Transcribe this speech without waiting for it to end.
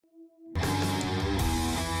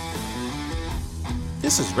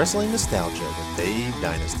This is Wrestling Nostalgia with Dave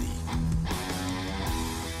Dynasty.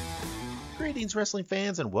 Greetings, wrestling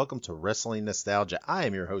fans, and welcome to Wrestling Nostalgia. I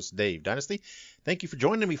am your host, Dave Dynasty. Thank you for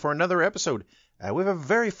joining me for another episode. We have a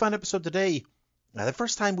very fun episode today. The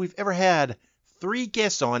first time we've ever had 3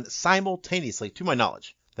 guests on simultaneously, to my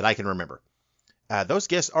knowledge, that I can remember. Those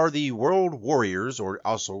guests are the World Warriors, or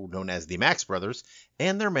also known as the Max Brothers,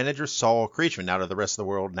 and their manager, Saul Creatchman. Out of the rest of the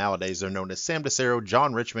world, nowadays they're known as Sam DeCero,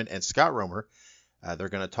 John Richmond, and Scott Romer. They're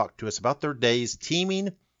going to talk to us about their days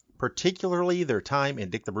teaming, particularly their time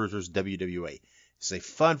in Dick the Bruiser's WWA. It's a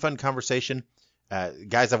fun conversation.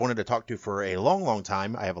 Guys I've wanted to talk to for a long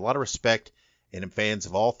time. I have a lot of respect and am fans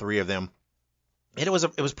of all 3 of them. And it was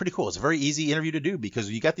pretty cool. It's a very easy interview to do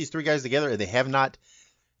because you got these 3 guys together and they have not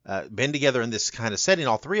been together in this kind of setting,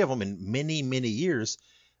 all 3 of them, in many years.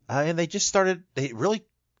 And they just started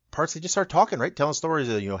talking, right? Telling stories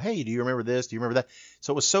of, hey, do you remember this? Do you remember that?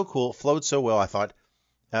 So it was so cool. It flowed so well, I thought.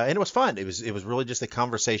 And it was fun. It was really just a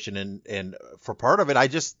conversation. And for part of it,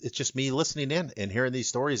 it's just me listening in and hearing these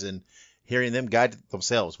stories and hearing them guide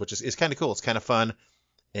themselves, which is kind of cool. It's kind of fun.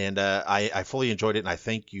 And I fully enjoyed it, and I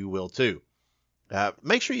think you will too.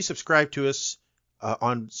 Make sure you subscribe to us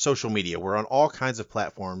on social media. We're on all kinds of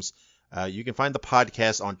platforms. You can find the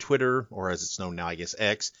podcast on Twitter, or as it's known now, I guess,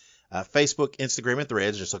 X, Facebook, Instagram, and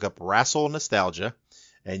Threads. Just look up Wrestle Nostalgia.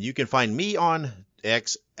 And you can find me on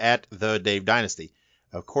X at The Dave Dynasty.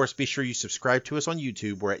 Of course, be sure you subscribe to us on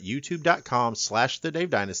YouTube. We're at youtube.com/The Dave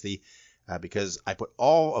Dynasty because I put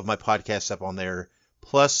all of my podcasts up on there,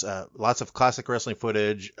 plus lots of classic wrestling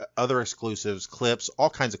footage, other exclusives, clips, all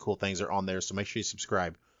kinds of cool things are on there. So make sure you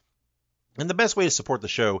subscribe. And the best way to support the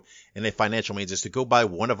show in a financial means is to go buy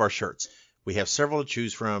one of our shirts. We have several to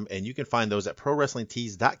choose from, and you can find those at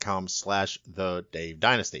prowrestlingtees.com/The Dave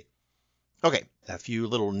Dynasty. Okay, a few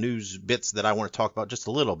little news bits that I want to talk about just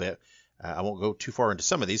a little bit. I won't go too far into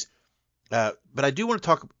some of these, but I do want to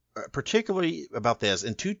talk particularly about this.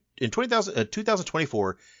 In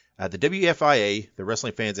 2024, the WFIA, the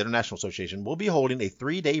Wrestling Fans International Association, will be holding a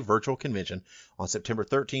 3-day virtual convention on September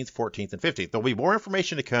 13th, 14th, and 15th. There'll be more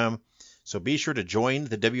information to come, so be sure to join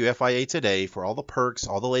the WFIA today for all the perks,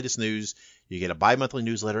 all the latest news. You get a bi-monthly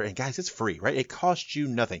newsletter, and guys, it's free, right? It costs you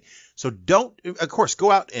nothing. So of course,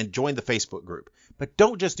 go out and join the Facebook group, but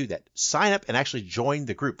don't just do that. Sign up and actually join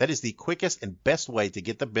the group. That is the quickest and best way to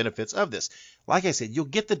get the benefits of this. Like I said, you'll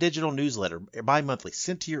get the digital newsletter bi-monthly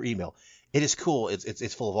sent to your email. It is cool.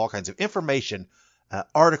 It's full of all kinds of information,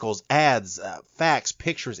 articles, ads, facts,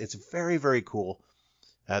 pictures. It's very, very cool.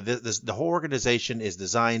 The whole organization is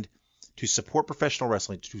designed to support professional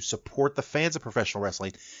wrestling, to support the fans of professional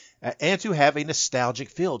wrestling, and to have a nostalgic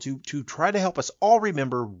feel, to try to help us all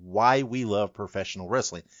remember why we love professional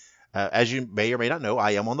wrestling. As you may or may not know,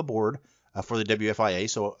 I am on the board for the WFIA,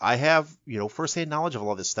 so I have firsthand knowledge of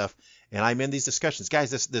all this stuff, and I'm in these discussions.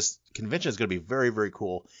 Guys, this convention is going to be very, very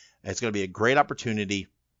cool. It's going to be a great opportunity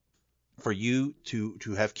for you to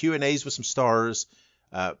have Q&As with some stars,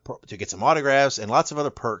 to get some autographs, and lots of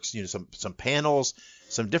other perks, some panels,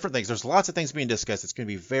 some different things. There's lots of things being discussed. It's going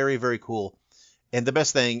to be very, very cool. And the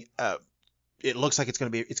best thing, it looks like it's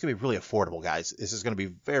going to be really affordable, guys. This is going to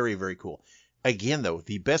be very, very cool. Again, though,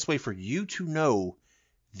 the best way for you to know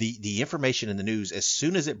the information in the news as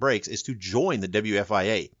soon as it breaks is to join the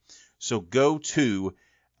WFIA. So go to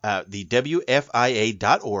the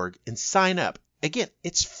WFIA.org and sign up. Again,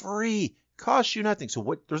 it's free. Costs you nothing.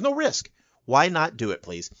 So there's no risk. Why not do it,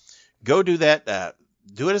 please? Go do that.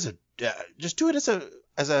 Do it just do it as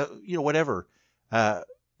a whatever,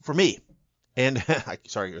 for me. And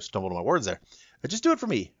sorry, I stumbled on my words there. But just do it for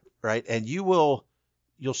me, right? And you'll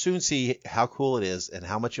soon see how cool it is and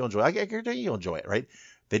how much you'll enjoy. I guarantee you'll enjoy it, right?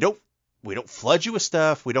 We don't flood you with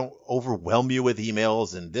stuff. We don't overwhelm you with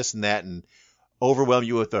emails and this and that and overwhelm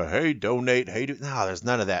you with hey, donate, hey, do. No, there's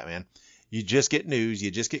none of that, man. You just get news.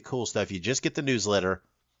 You just get cool stuff. You just get the newsletter.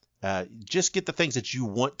 Just get the things that you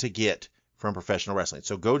want to get from professional wrestling.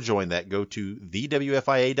 So go join that. Go to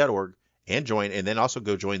thewfia.org and join, and then also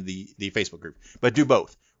go join the Facebook group. But do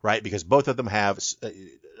both, right? Because both of them have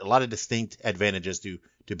a lot of distinct advantages to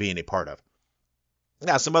being a part of.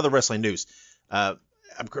 Now, some other wrestling news. I'm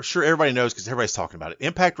sure everybody knows because everybody's talking about it.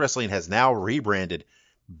 Impact Wrestling has now rebranded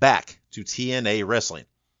back to TNA Wrestling.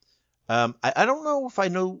 I don't know if I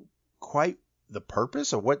know quite the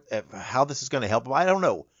purpose or how this is going to help them. I don't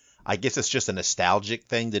know. I guess it's just a nostalgic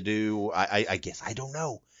thing to do. I guess. I don't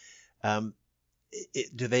know.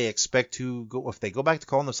 Do they expect to go, if they go back to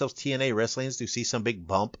calling themselves TNA Wrestling, to see some big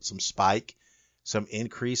bump, some spike, some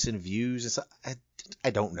increase in views? I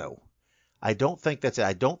don't know. I don't think that's it.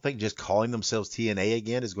 I don't think just calling themselves TNA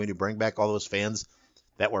again is going to bring back all those fans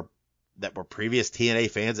that that were previous TNA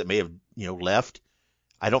fans that may have, left.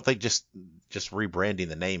 I don't think just rebranding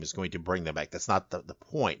the name is going to bring them back. That's not the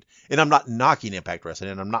point. And I'm not knocking Impact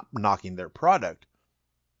Wrestling, and I'm not knocking their product.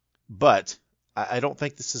 But I don't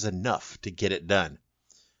think this is enough to get it done.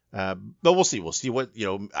 But we'll see. We'll see what,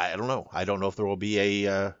 I don't know. I don't know if there will be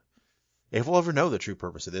if we'll ever know the true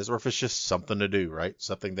purpose of this, or if it's just something to do, right?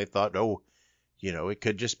 Something they thought, it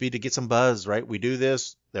could just be to get some buzz, right? We do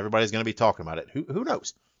this, everybody's going to be talking about it. Who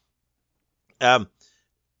knows?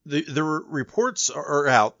 The reports are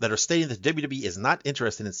out that are stating that WWE is not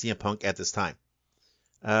interested in CM Punk at this time.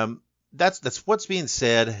 That's what's being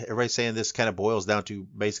said. Everybody's saying this kind of boils down to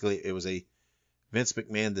basically it was a Vince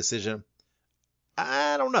McMahon decision.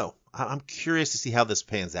 I don't know. I'm curious to see how this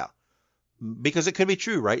pans out, because it could be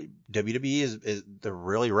true, right? WWE is they're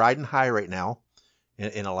really riding high right now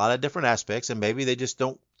in a lot of different aspects, and maybe they just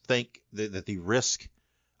don't think that the risk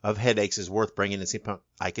of headaches is worth bringing in CM Punk.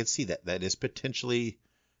 I could see that. That is potentially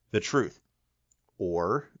the truth.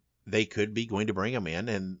 Or they could be going to bring him in,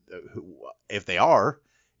 and if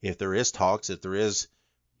there is talks, if there is,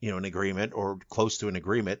 an agreement or close to an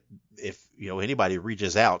agreement, if, anybody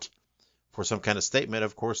reaches out for some kind of statement,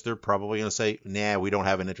 of course, they're probably going to say, nah, we don't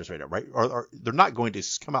have an interest right now, right? Or they're not going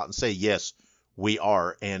to come out and say, yes, we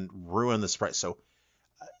are, and ruin the surprise. So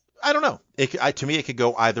I don't know. To me, it could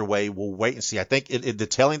go either way. We'll wait and see. I think the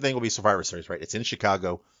telling thing will be Survivor Series, right? It's in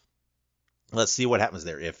Chicago. Let's see what happens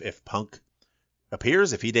there. If Punk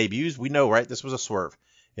appears, if he debuts, we know, right? This was a swerve.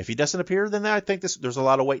 If he doesn't appear, then I think there's a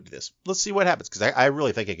lot of weight to this. Let's see what happens, because I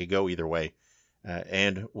really think it could go either way,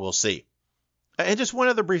 and we'll see. And just one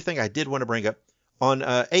other brief thing I did want to bring up. On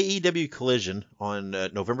AEW Collision on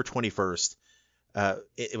November 21st,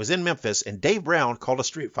 it was in Memphis, and Dave Brown called a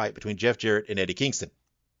street fight between Jeff Jarrett and Eddie Kingston.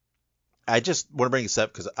 I just want to bring this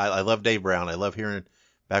up because I love Dave Brown. I love hearing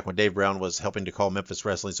back when Dave Brown was helping to call Memphis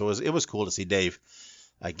Wrestling, so it was cool to see Dave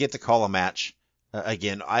get to call a match.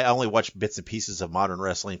 Again, I only watch bits and pieces of modern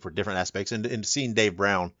wrestling for different aspects, and seeing Dave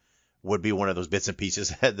Brown would be one of those bits and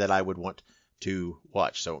pieces that I would want to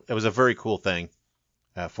watch. So it was a very cool thing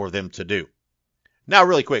for them to do. Now,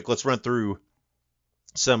 really quick, let's run through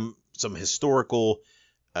some historical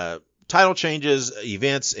title changes,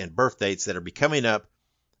 events, and birth dates that are coming up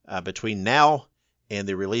between now and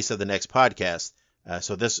the release of the next podcast.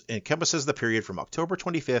 So this encompasses the period from October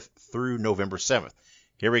 25th through November 7th.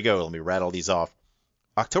 Here we go. Let me rattle these off.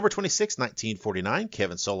 October 26, 1949,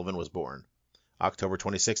 Kevin Sullivan was born. October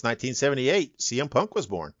 26, 1978, CM Punk was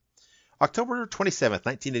born. October 27,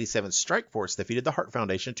 1987, Strikeforce defeated the Hart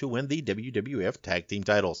Foundation to win the WWF Tag Team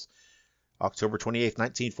titles. October 28,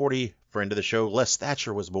 1940, friend of the show Les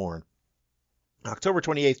Thatcher was born. October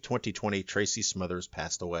 28, 2020, Tracy Smothers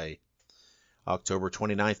passed away. October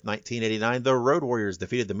 29, 1989, the Road Warriors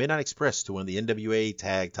defeated the Midnight Express to win the NWA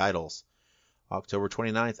Tag titles. October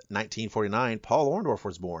 29, 1949, Paul Orndorff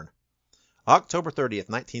was born. October 30th,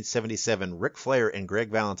 1977, Ric Flair and Greg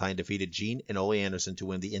Valentine defeated Gene and Ole Anderson to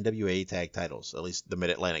win the NWA Tag titles, at least the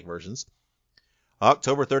Mid-Atlantic versions.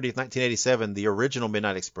 October 30th, 1987, the original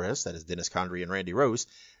Midnight Express, that is Dennis Condrey and Randy Rose,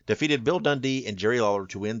 defeated Bill Dundee and Jerry Lawler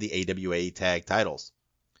to win the AWA Tag titles.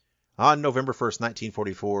 On November 1st,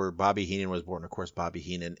 1944, Bobby Heenan was born. Of course, Bobby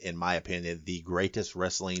Heenan, in my opinion, the greatest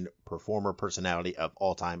wrestling performer personality of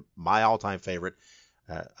all time. My all-time favorite.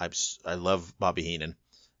 I love Bobby Heenan.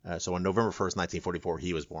 So on November 1st, 1944,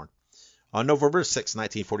 he was born. On November 6th,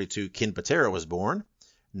 1942, Ken Patera was born.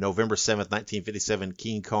 November 7th, 1957,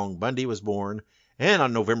 King Kong Bundy was born. And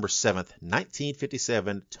on November 7th,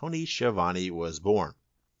 1957, Tony Schiavone was born.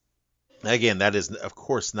 Again, that is, of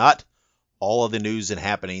course, not all of the news and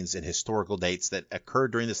happenings and historical dates that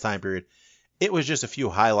occurred during this time period. It was just a few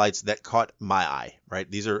highlights that caught my eye, right?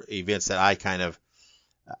 These are events that I kind of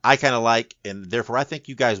like, and therefore I think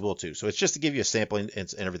you guys will too. So it's just to give you a sampling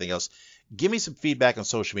and everything else. Give me some feedback on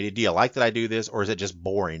social media. Do you like that I do this, or is it just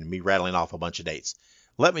boring, me rattling off a bunch of dates?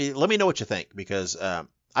 Let me know what you think, because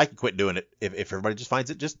I can quit doing it if everybody just finds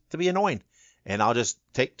it just to be annoying. And I'll just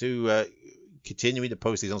take to continuing to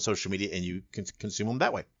post these on social media, and you can consume them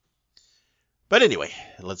that way. But anyway,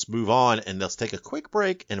 let's move on, and let's take a quick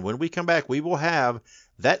break. And when we come back, we will have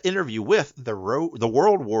that interview with the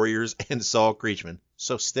World Warriors and Saul Creatchman.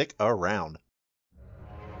 So stick around.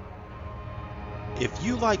 If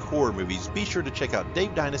you like horror movies, be sure to check out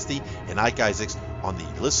Dave Dynasty and Ike Isaacs on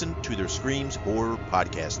the Listen to Their Screams Horror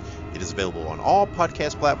Podcast. It is available on all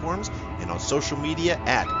podcast platforms and on social media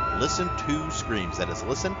at Listen to Screams. That is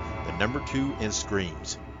Listen, the number 2, and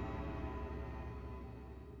Screams.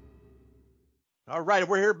 All right,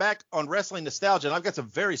 we're here back on Wrestling Nostalgia, and I've got some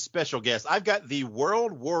very special guests. I've got the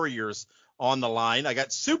World Warriors on the line. I got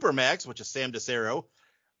Supermax, which is Sam DeCero,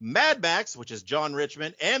 Mad Max, which is John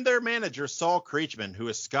Richmond, and their manager, Saul Creatchman, who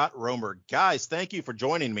is Scott Romer. Guys, thank you for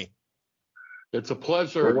joining me. It's a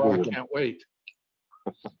pleasure. I can't wait.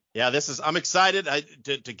 Yeah, I'm excited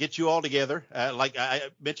to get you all together. Like I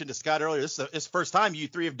mentioned to Scott earlier, it's the first time you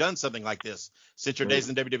three have done something like this since your days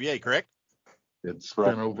in WWA, correct? It's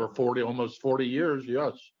been over 40, almost 40 years.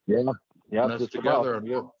 Yes. Yeah. Yeah. And us together,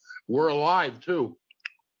 and we're alive too.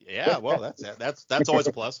 Yeah. Well, that's always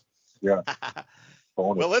a plus. Yeah.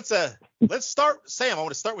 Well, let's start. Sam, I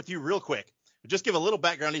want to start with you real quick. Just give a little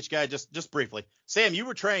background each guy, just briefly. Sam, you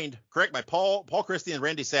were trained, correct, by Paul Christie and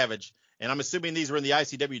Randy Savage, and I'm assuming these were in the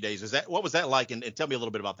ICW days. What was that like? And tell me a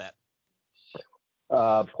little bit about that.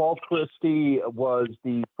 Paul Christie was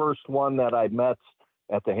the first one that I met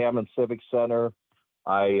at the Hammond Civic Center.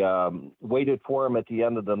 I waited for him at the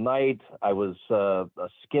end of the night. I was a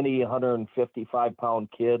skinny 155-pound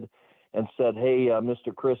kid and said, "Hey,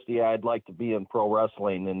 Mr. Christie, I'd like to be in pro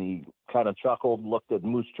wrestling." And he kind of chuckled, looked at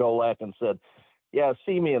Moose Cholak and said, "Yeah,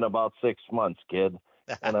 see me in about 6 months, kid."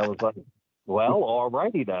 And I was like, well, all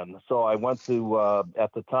righty then. So I went to,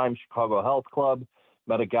 at the time, Chicago Health Club,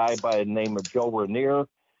 met a guy by the name of Joe Rainier,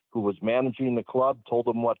 who was managing the club, told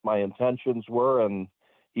him what my intentions were, and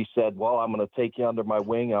he said, "Well, I'm going to take you under my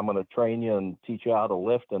wing. I'm going to train you and teach you how to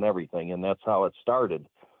lift and everything." And that's how it started.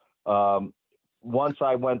 Once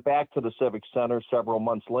I went back to the Civic Center several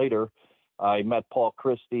months later, I met Paul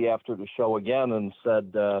Christie after the show again and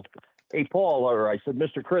said, "Hey, Paul," or I said,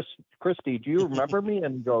 "Mr. Christie, do you remember me?"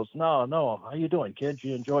 And he goes, No. "How you doing, kid?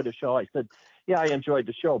 You enjoyed the show?" I said, "Yeah, I enjoyed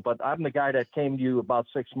the show, but I'm the guy that came to you about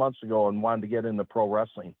 6 months ago and wanted to get into pro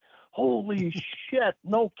wrestling." "Holy shit,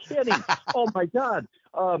 no kidding. Oh my God.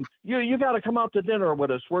 You got to come out to dinner with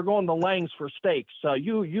us. We're going to Lang's for steaks.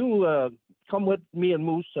 You come with me and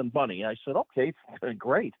Moose and Bunny." I said, "Okay,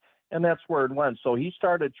 great." And that's where it went. So he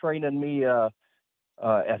started training me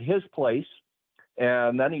at his place.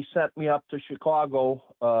 And then he sent me up to Chicago,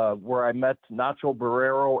 where I met Nacho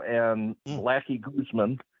Barrero and Blackie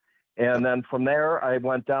Guzman. And then from there, I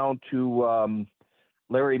went down to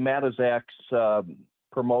Larry Matizak's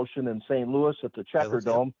promotion in St. Louis at the Checker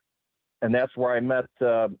Dome. And that's where I met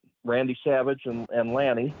Randy Savage and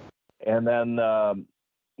Lanny. And then,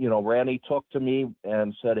 Randy took to me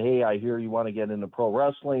and said, "Hey, I hear you want to get into pro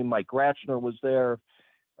wrestling." Mike Ratchner was there.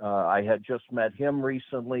 I had just met him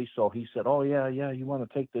recently, so he said, "Oh, yeah, you want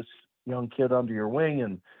to take this young kid under your wing?"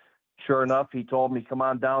 And sure enough, he told me, "Come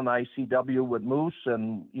on down to ICW with Moose,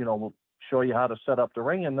 and we'll show you how to set up the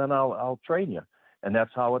ring, and then I'll train you." And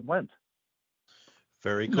that's how it went.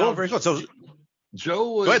 Very cool. Now, very cool. So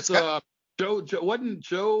Joe was Joe wasn't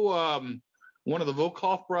Joe one of the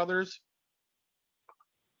Volkov brothers?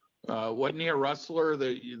 Wasn't he a wrestler?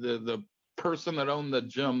 The person that owned the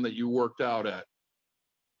gym that you worked out at?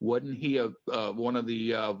 Wasn't he one of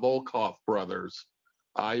the Volkov brothers?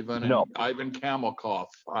 Ivan Kamelkov.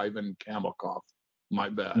 Ivan Kamelkov. My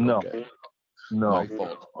bad. No. Okay. No. My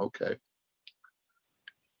fault. Okay.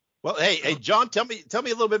 Well, hey, John, tell me a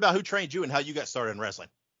little bit about who trained you and how you got started in wrestling.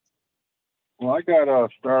 Well, I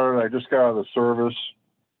got started. I just got out of the service,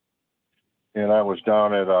 and I was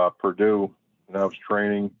down at Purdue, and I was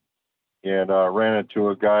training, and ran into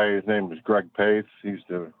a guy. His name was Greg Pace. He used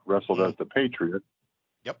to wrestle as the Patriot.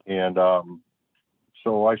 Yep. And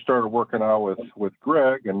so I started working out with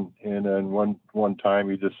Greg, and then one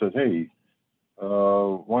time he just said, "Hey,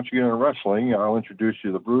 why don't you get into wrestling? I'll introduce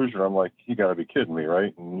you to the Bruiser." I'm like, "You got to be kidding me,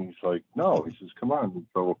 right?" And he's like, "No." He says, "Come on." And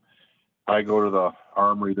so I go to the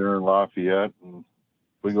Armory there in Lafayette, and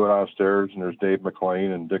we go downstairs, and there's Dave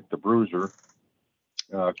McLean and Dick the Bruiser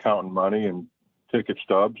counting money and ticket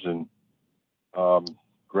stubs. And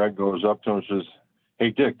Greg goes up to him and says,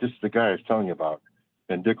 "Hey, Dick, this is the guy I was telling you about."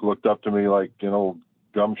 And Dick looked up to me like an old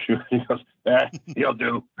gumshoe. He goes, "He'll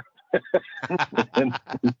do." And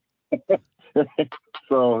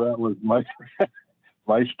so that was my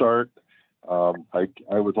start. I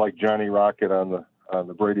was like Johnny Rocket on the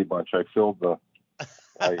Brady Bunch. I fit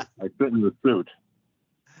in the suit.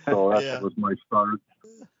 So that was my start.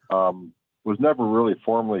 Was never really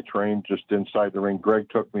formally trained, just inside the ring. Greg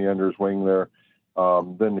took me under his wing there.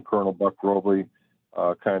 Then the Colonel Buck Robley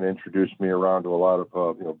kind of introduced me around to a lot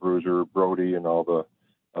of Bruiser, Brody, and all the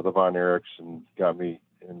Von Erichs, and got me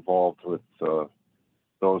involved with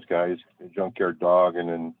those guys, Junkyard Dog,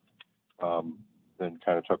 and then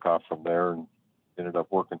kind of took off from there and ended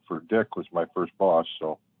up working for Dick. Was my first boss,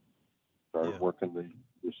 so started working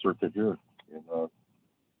the circuit here, and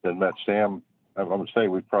then met Sam. I'm gonna say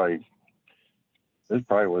this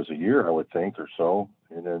probably was a year, I would think, or so,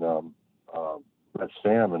 and then met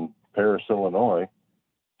Sam in Paris, Illinois,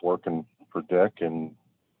 working for Dick, and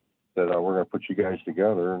said, we're going to put you guys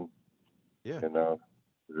together. And, and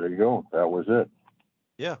there you go. That was it.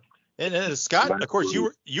 Yeah. And Scott, of course, you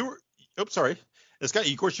were, oops, sorry. And Scott,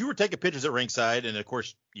 of course, you were taking pictures at ringside, and of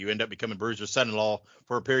course, you end up becoming Bruiser's son-in-law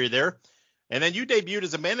for a period there. And then you debuted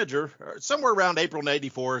as a manager somewhere around April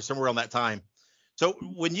 '84, somewhere around that time. So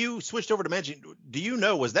when you switched over to managing, do you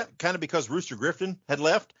know, was that kind of because Rooster Griffin had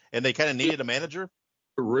left and they kind of needed a manager?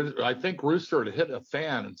 I think Rooster had hit a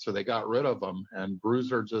fan, and so they got rid of him. And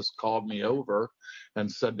Bruiser just called me over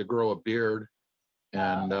and said to grow a beard.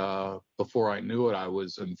 And before I knew it, I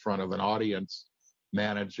was in front of an audience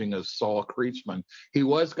managing as Saul Creatchman. He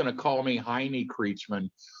was going to call me Heine Creatchman,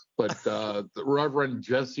 but the Reverend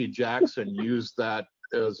Jesse Jackson used that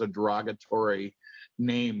as a derogatory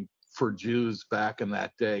name for Jews back in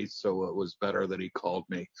that day, so it was better that he called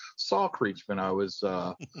me Saul Creatchman. I was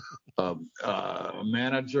a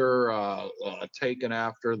manager taken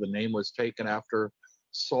after, the name was taken after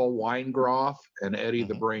Saul Weingroff and Eddie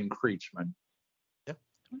the Brain Creatchman. Yeah,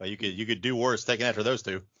 well, you could do worse taking after those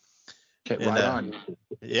two. Okay, right on.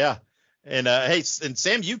 Yeah. And hey, and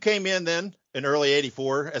Sam, you came in then in early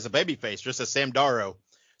 '84 as a babyface, just as Sam Darrow.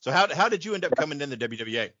 So how did you end up coming in the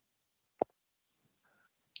WWA?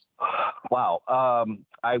 Wow.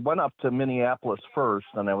 I went up to Minneapolis first,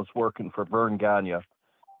 and I was working for Vern Gagne,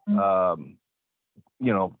 paying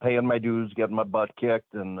my dues, getting my butt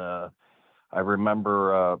kicked. And I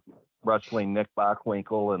remember wrestling Nick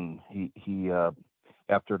Bockwinkel, and he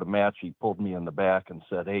after the match, he pulled me in the back and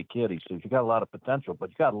said, "Hey, kid," he says, "you got a lot of potential, but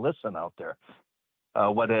you got to listen out there."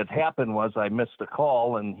 What had happened was I missed a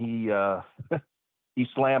call, and he he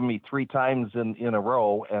slammed me 3 times in a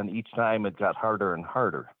row, and each time it got harder and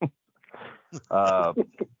harder. So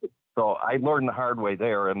I learned the hard way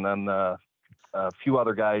there. And then a few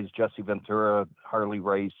other guys, Jesse Ventura, Harley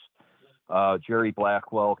Race, Jerry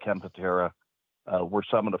Blackwell, Ken Patera, were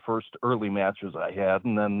some of the first early matches I had.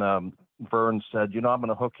 And then Vern said, I'm going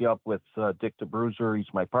to hook you up with Dick the Bruiser.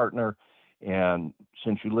 He's my partner. And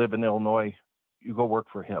since you live in Illinois, you go work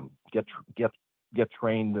for him. Get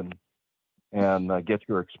trained and get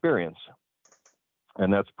your experience.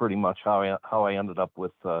 And that's pretty much how I ended up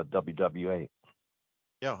with WWA.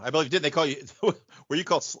 Yeah, I believe, didn't they call you, were you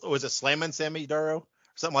called, was it Slammin' Sammy Darrow or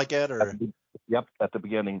something like that? Or Yep, at the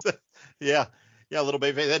beginning. Yeah, a little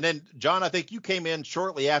bit. And then, John, I think you came in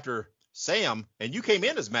shortly after Sam, and you came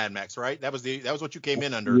in as Mad Max, right? That was what you came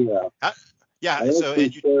in under. Yeah. So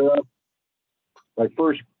my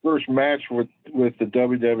first match with the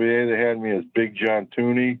WWA, they had me as Big John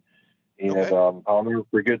Tooney. And I'll never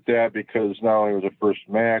forget that, because not only was the first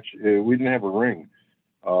match, we didn't have a ring.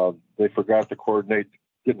 They forgot to coordinate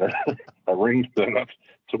getting a ring set up,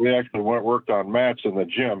 so we actually worked on mats in the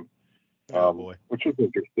gym, which was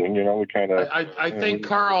interesting. We kind of. I think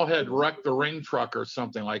Carl had wrecked the ring truck or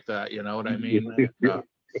something like that. You know what I mean? Yeah.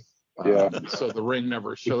 So the ring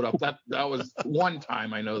never showed up. That was one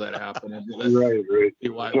time I know that happened. Right.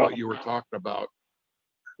 What you were talking about.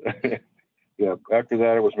 Yeah, after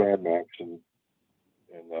that it was Mad Max, and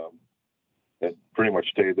it pretty much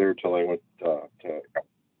stayed there till I went to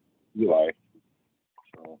Eli.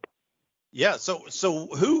 So. Yeah, so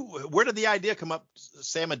where did the idea come up,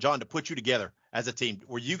 Sam and John, to put you together as a team?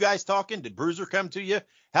 Were you guys talking? Did Bruiser come to you?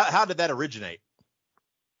 How did that originate?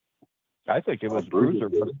 I think it was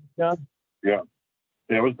Bruiser. Yeah,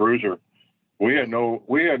 it was Bruiser. We had no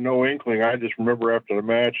inkling. I just remember after the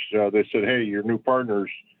match, they said, "Hey, your new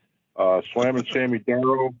partners, Slammin' Sammy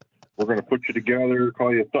Darrow. We're going to put you together,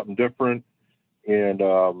 call you something different." And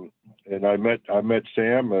I met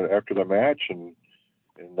Sam after the match, and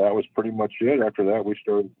that was pretty much it. After that, we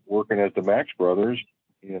started working as the Max Brothers,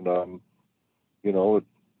 and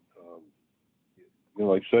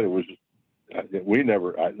like I said, it was we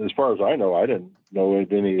never, as far as I know, I didn't know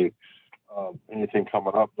any anything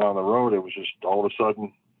coming up down the road. It was just all of a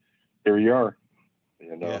sudden, here you are,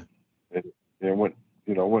 and it went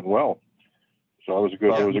well. So it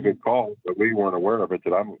was a good call, but we weren't aware of it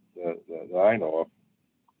that I know of.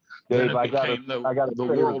 Dave, I got to say, it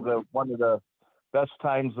was one of the best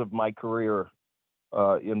times of my career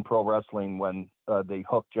in pro wrestling when they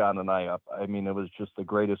hooked John and I up. I mean, it was just the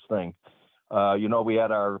greatest thing. We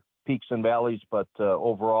had our peaks and valleys, but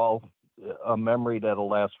overall, a memory that'll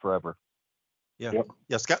last forever. Yeah. Yep.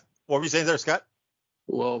 Yeah, Scott. What were you saying there, Scott?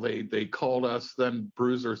 Well, they called us, then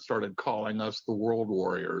Bruiser started calling us the World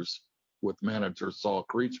Warriors with manager Saul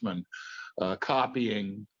Creatchman,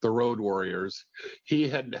 copying the Road Warriors. He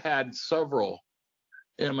had several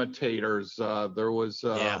imitators. There was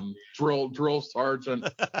Drill Sergeant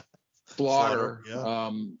Slaughter,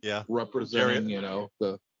 representing,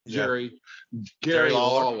 the Gary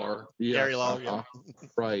Lawler. Yeah, Gary Lawler. Yeah.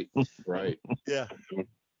 Right. Yeah.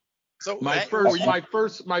 So my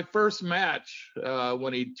first match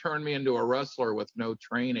when he turned me into a wrestler with no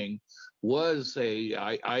training was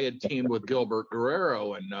I had teamed with Gilbert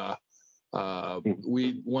Guerrero, and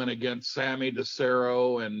we went against Sammy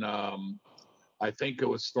DeCero and I think it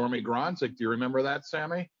was Stormy Gronzik. Do you remember that,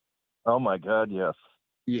 Sammy? Oh my God, yes.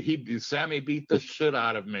 Sammy beat the shit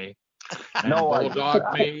out of me. And No,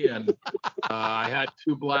 bulldogged me, and I had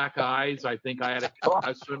 2 black eyes. I think I had a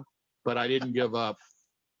concussion, but I didn't give up.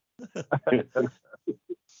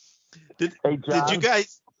 Did you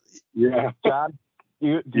guys? Yeah, John.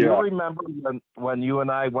 Do you remember when you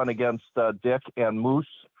and I went against Dick and Moose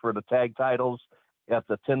for the tag titles at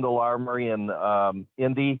the Tyndall Armory in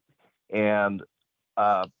Indy, and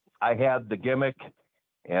I had the gimmick,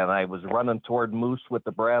 and I was running toward Moose with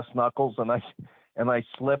the brass knuckles, and I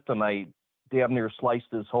slipped, and I damn near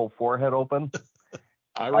sliced his whole forehead open.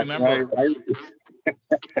 I remember.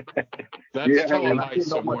 That's televised I didn't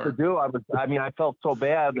know what to do. I felt so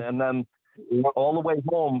bad, and then all the way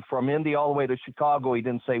home from Indy all the way to Chicago, he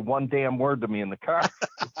didn't say one damn word to me in the car.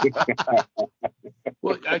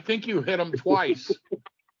 Well, I think you hit him twice.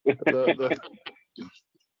 I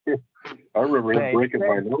remember him breaking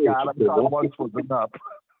my nose. God, I thought once was enough.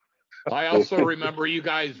 I also remember you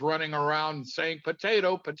guys running around saying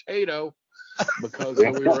potato, potato, because we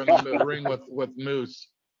were in the ring with Moose.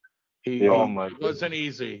 He wasn't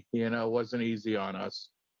easy, wasn't easy on us.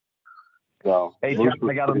 No. Hey, John,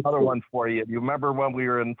 I got another one for you. You remember when we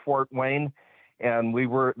were in Fort Wayne and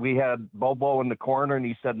we had Bobo in the corner, and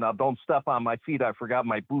he said, "Now don't step on my feet. I forgot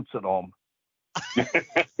my boots at home."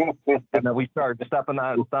 And then we started stomping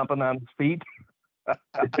on his feet.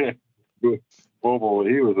 Bobo,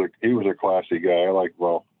 he was a classy guy. I like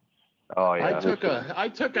Bo. Oh yeah. I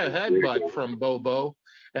took a headbutt from Bobo,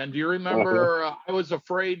 and do you remember? I was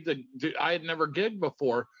afraid I had never gigged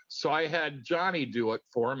before, so I had Johnny do it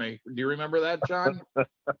for me. Do you remember that, John?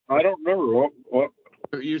 I don't remember what.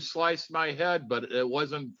 You sliced my head, but it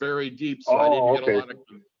wasn't very deep, so I didn't get a lot of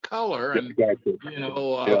color. And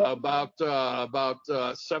about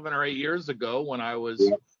 7 or 8 years ago, when I was,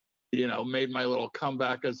 made my little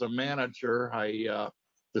comeback as a manager, I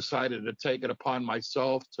decided to take it upon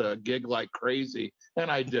myself to gig like crazy,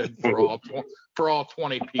 and I did for all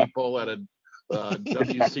 20 people at a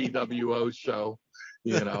WCWO show,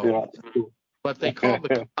 But they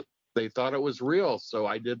they thought it was real, so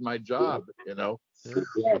I did my job, Yeah.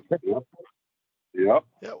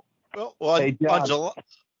 Well, hey, on July.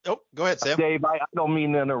 Oh, go ahead, Sam. Dave, I don't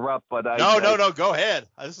mean to interrupt, but No, go ahead.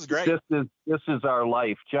 This is great. This is our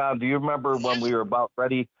life. John, do you remember when we were about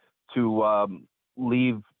ready to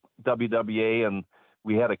leave WWA and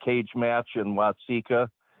we had a cage match in Watseka,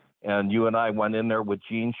 and you and I went in there with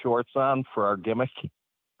jean shorts on for our gimmick?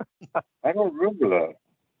 I don't remember that.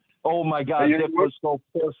 Oh my God, Dick was so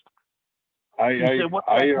pissed. He said, "What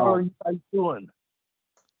the hell are you guys doing?"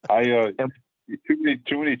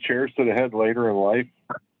 Too many chairs to the head later in life.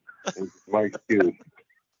 Is my excuse.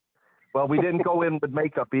 Well, we didn't go in with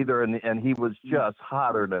makeup either, and he was just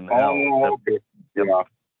hotter than hell. Oh, okay.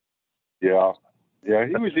 Yeah.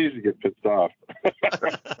 He was easy to get pissed off.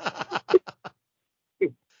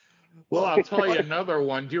 Well, I'll tell you another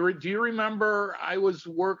one. Do you remember? I would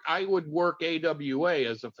work AWA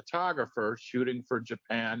as a photographer, shooting for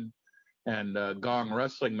Japan and Gong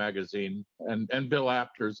Wrestling Magazine, and Bill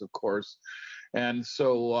Apters, of course. And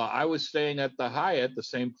so I was staying at the Hyatt, the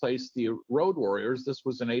same place the Road Warriors. This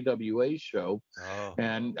was an AWA show. Oh.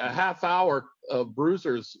 And a half hour of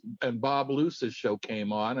Bruisers and Bob Luce's show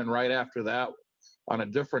came on. And right after that, on a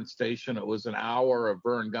different station, it was an hour of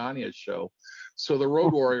Vern Gagne's show. So the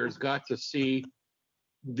Road Warriors got to see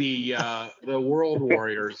the World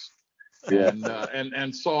Warriors. Yeah.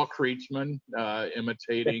 And Saul Creatchman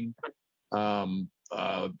imitating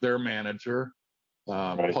their manager,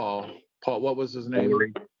 right. Paul, what was his name?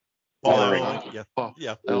 Ellering. Yeah.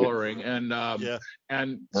 Ellering.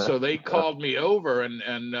 And so they called me over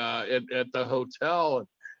and at the hotel,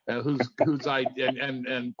 whose idea,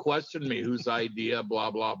 and questioned me, whose idea,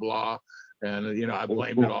 blah blah blah, and I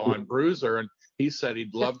blamed it all on Bruiser, and he said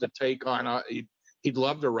he'd love to take on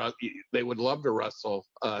they would love to wrestle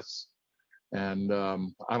us, and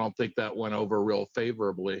I don't think that went over real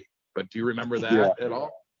favorably. But do you remember that at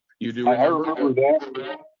all? You do remember? I remember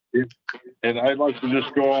that. And I'd like to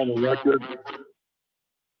just go on the record.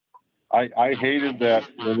 I hated that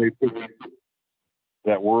when they put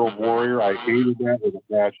that World Warrior. I hated that with a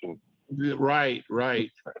passion. Right.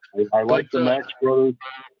 I like the Max Brothers.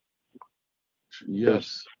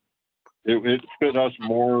 Yes. It fit us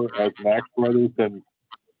more as Max Brothers than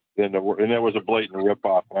and that was a blatant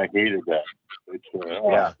ripoff, and I hated that. It's,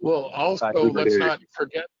 Yeah. Well, also let's not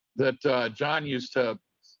forget that John used to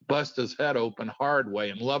bust his head open hard way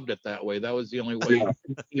and loved it that way. That was the only way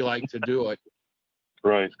he liked to do it.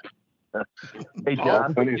 Right. Hey,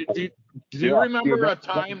 John. Do you remember a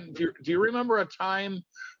time? Do you remember a time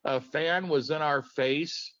a fan was in our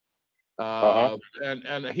face,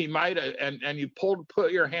 and he might have, and you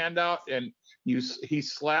put your hand out, and he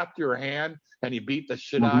slapped your hand, and he beat the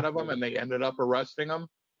shit out of him, and they ended up arresting him.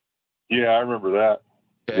 Yeah, I remember that.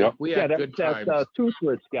 Okay. Yep. We had good times. That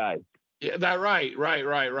toothless guy. Yeah, that right.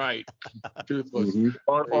 Toothless. Mm-hmm.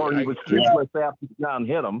 Or he was toothless after John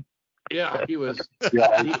hit him. Yeah, he was.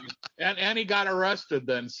 And he got arrested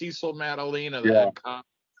then. Cecil Madalena, that cop.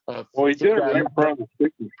 Well, he did it right in front of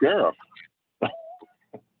the sheriff.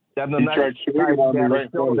 Then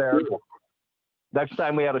next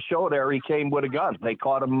time we had a show there, he came with a gun. They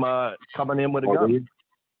caught him coming in with a gun.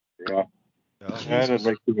 Yeah. And it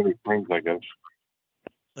makes too many friends, I guess.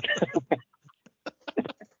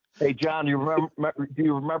 Hey, John, do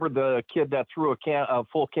you remember the kid that threw a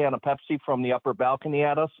full can of Pepsi from the upper balcony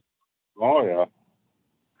at us? Oh, yeah.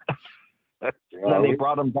 Then they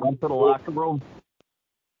brought him down to the locker room.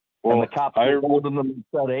 Well, and the cops pulled him and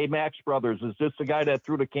said, "Hey, Max Brothers, is this the guy that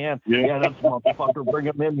threw the can?" Yeah, that's the motherfucker. Bring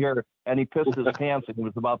him in here. And he pissed his pants, and he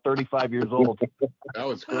was about 35 years old. That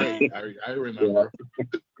was great. I remember.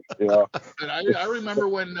 Yeah. And I remember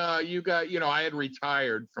when you got, I had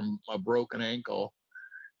retired from a broken ankle,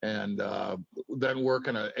 and then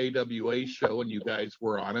working an AWA show, and you guys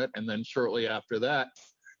were on it. And then shortly after that,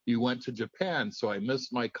 you went to Japan. So I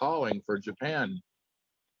missed my calling for Japan.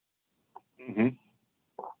 Mm-hmm.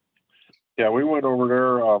 Yeah, we went over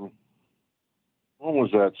there. When was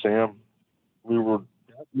that, Sam? That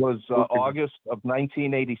was August of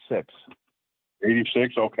 1986.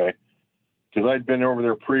 86, okay. Because I'd been over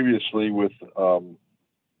there previously with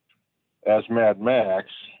as Mad Max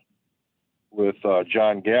with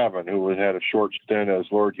John Gavin, who had a short stint as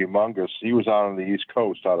Lord Humongous. He was out on the East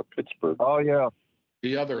Coast, out of Pittsburgh. Oh yeah,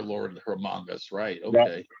 the other Lord Humongous, right?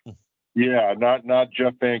 Okay. Not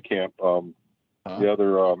Jeff Van Camp. The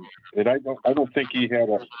other, and I don't think he had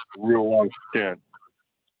a real long stint.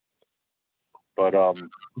 But and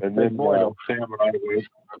then Sam and I went.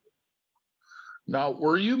 Now,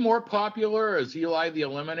 were you more popular as Eli the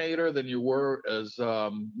Eliminator than you were as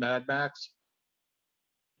Mad Max?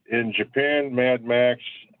 In Japan, Mad Max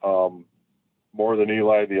more than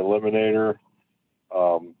Eli the Eliminator.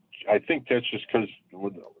 I think that's just because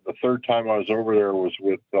the third time I was over there was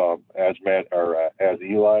with as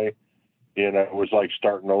Eli. And it was like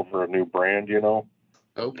starting over a new brand,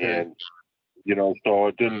 Okay. And, so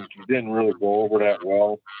it didn't really go over that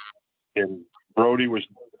well. And Brody was,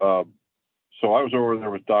 so I was over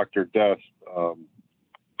there with Dr. Death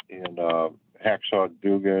and Hacksaw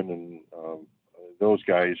Dugan and those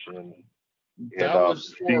guys. And that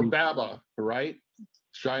was for Baba, right?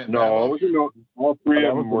 Giant no, Baba? all three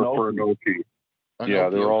of them were for Inoki. Yeah,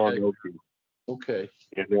 they were all Inoki. Okay.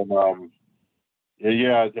 And then,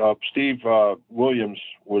 Steve Williams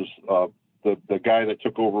was the guy that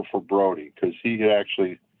took over for Brody because he had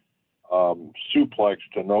actually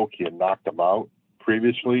suplexed Inoki and knocked him out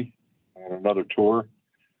previously on another tour.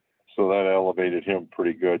 So that elevated him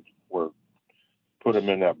pretty good, put him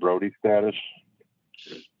in that Brody status.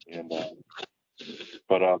 And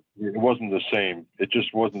but it wasn't the same. It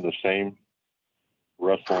just wasn't the same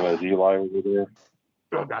wrestling as Eli over there.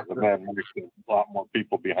 The man had a lot more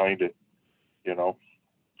people behind it.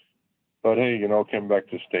 But hey, came back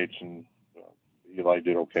to the States and Eli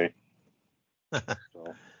did okay.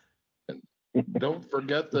 So. Don't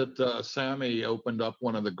forget that Sammy opened up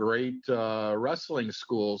one of the great wrestling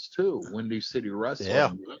schools too, Windy City Wrestling.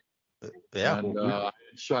 Yeah. And I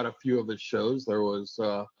shot a few of his shows. There was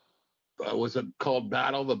it called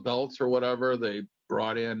Battle of the Belts or whatever? They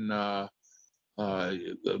brought in the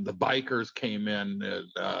bikers came in.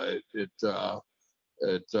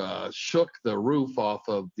 It shook the roof off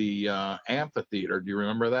of the amphitheater. Do you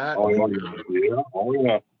remember that? Oh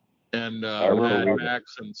yeah. And Mad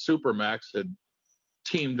Max and Super Max had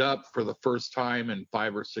teamed up for the first time in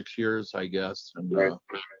 5 or 6 years, I guess, and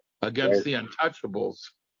against the Untouchables.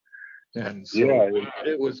 And so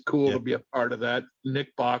it was cool to be a part of that.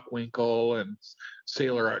 Nick Bockwinkel and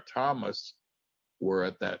Sailor Art Thomas were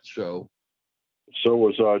at that show. So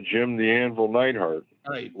was Jim the Anvil Neidhart.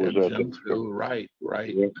 Right. Was that Jim too? Right.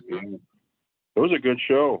 Yeah. It was a good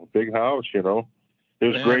show. Big house, It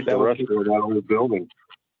was great the rest of that whole building.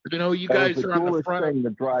 You guys are on the front. Thing to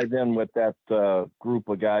drive in with that group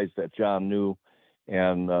of guys that John knew,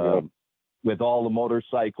 and with all the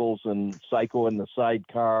motorcycles and Psycho in the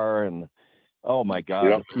sidecar, and oh my God,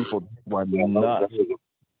 Yep. people went Yeah, nuts.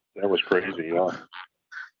 that was crazy. Yeah,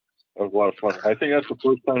 that was a lot of fun. I think that's the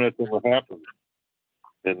first time that's ever happened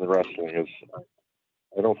in the wrestling.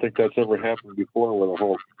 I don't think that's ever happened before, where the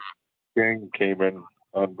whole gang came in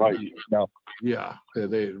on bike. No. Yeah,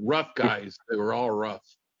 they rough guys. They were all rough.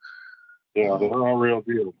 Yeah, they're all real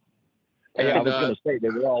deal. Yeah, I And, was going to say they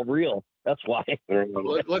were all real. That's why.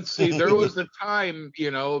 let's see. There was a time,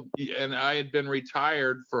 and I had been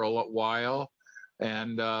retired for a while,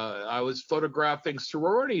 and I was photographing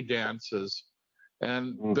sorority dances.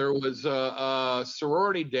 And there was a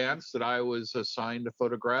sorority dance that I was assigned to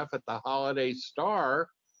photograph at the Holiday Star,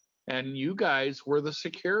 and you guys were the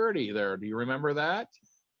security there. Do you remember that?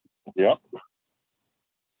 Yep.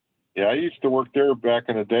 Yeah, I used to work there back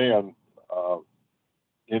in the day on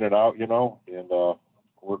in and out, and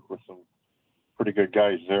worked with some pretty good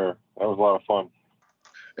guys there. That was a lot of fun.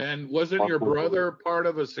 And wasn't your brother part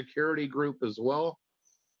of a security group as well?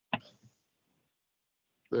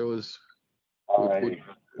 There was.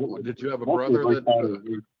 Did you have a brother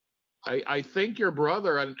that? I think your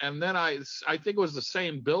brother, and then I think it was the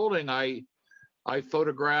same building. I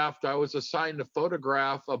photographed. I was assigned to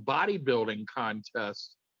photograph a bodybuilding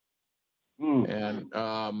contest, and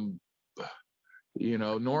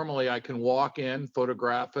normally I can walk in,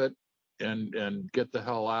 photograph it, and get the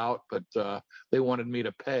hell out, but they wanted me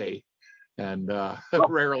to pay, and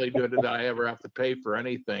rarely did I ever have to pay for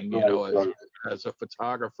anything, as a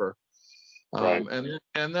photographer. Right.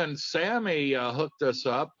 And then Sammy hooked us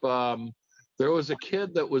up. There was a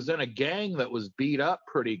kid that was in a gang that was beat up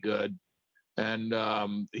pretty good, and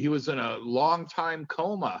he was in a long time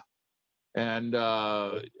coma. And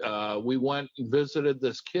we went and visited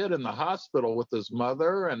this kid in the hospital with his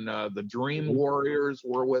mother, and the Dream Warriors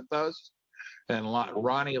were with us, and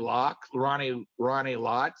Ronnie Lotz.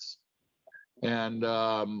 And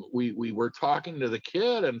we were talking to the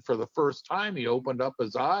kid, and for the first time, he opened up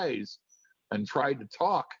his eyes and tried to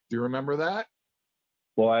talk. Do you remember that?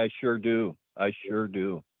 Well, I sure do.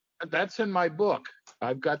 That's in my book.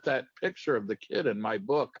 I've got that picture of the kid in my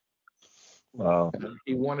book. Wow. And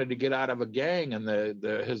he wanted to get out of a gang, and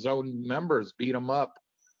his own members beat him up.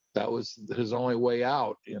 That was his only way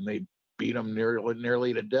out, and they beat him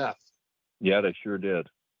nearly to death. Yeah, they sure did.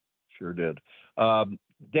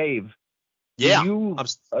 Dave, Yeah. do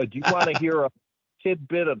you want to hear a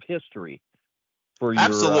tidbit of history for your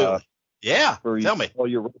Absolutely. Yeah. Tell me. All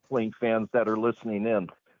your wrestling fans that are listening in?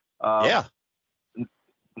 Yeah.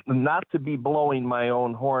 Not to be blowing my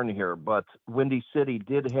own horn here, but Windy City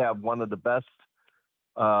did have one of the best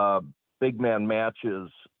big man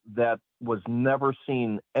matches that was never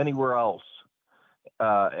seen anywhere else.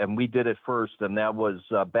 And we did it first, and that was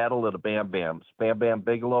Battle of the Bam Bams. Bam Bam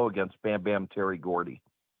Bigelow against Bam Bam Terry Gordy.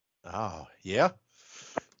 Oh, yeah.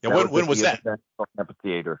 Yeah. When was that?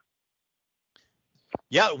 Amphitheater.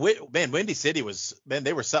 Yeah, man, Windy City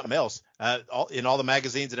they were something else. In all the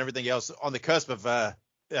magazines and everything else, on the cusp of that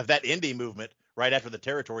indie movement, right after the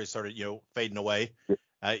territories started, fading away.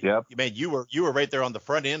 Yep. Man, you were right there on the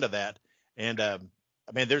front end of that, and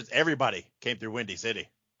there's everybody came through Windy City.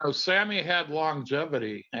 Oh, Sammy had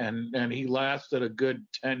longevity, and he lasted a good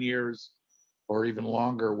 10 years or even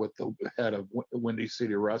longer with the head of Windy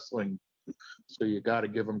City Wrestling. So you got to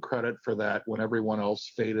give him credit for that. When everyone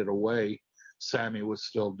else faded away, Sammy was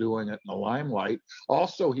still doing it in the limelight.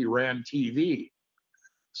 Also, he ran TV.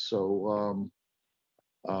 So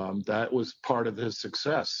that was part of his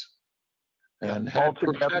success. And had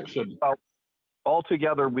protection.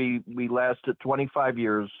 Altogether, we lasted 25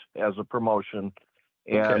 years as a promotion.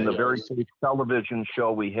 And the very first television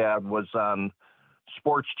show we had was on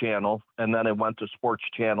Sports Channel, and then it went to Sports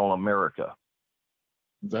Channel America.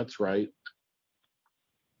 That's right.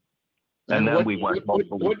 And then we went.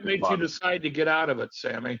 What made you decide to get out of it,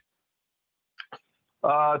 Sammy?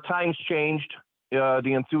 Times changed.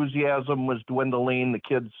 The enthusiasm was dwindling.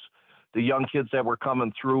 The young kids that were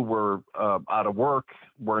coming through were out of work,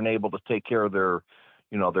 weren't able to take care of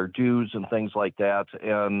their dues and things like that.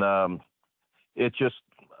 And it just,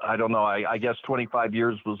 I don't know. I guess 25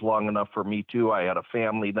 years was long enough for me too. I had a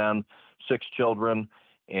family then, 6 children,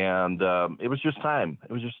 and it was just time.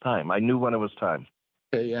 I knew when it was time.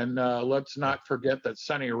 Okay, and let's not forget that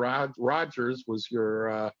Sonny Rogers was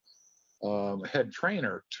your head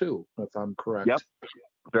trainer too, if I'm correct. Yep,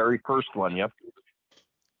 very first one. Yep,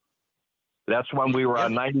 that's when we were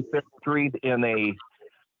on 95th Street in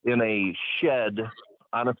a shed.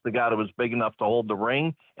 Honest to God, it was big enough to hold the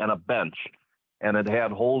ring and a bench, and it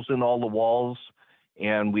had holes in all the walls.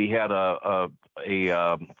 and we had a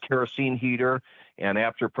kerosene heater. And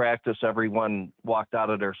after practice, everyone walked out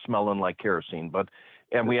of there smelling like kerosene.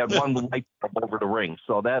 And we had one light bulb over the ring.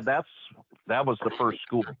 So that was the first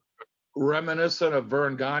school. Reminiscent of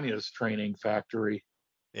Vern Gagne's training factory.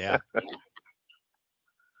 Yeah.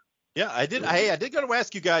 Yeah, I did. Hey, I did go to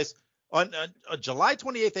ask you guys on July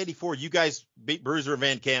 28th, 84, you guys beat Bruiser and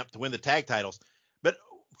Van Camp to win the tag titles. But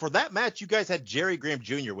for that match, you guys had Jerry Graham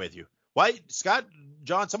Jr. with you. Why, Scott,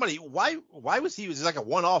 John, somebody, why was he? Was it like a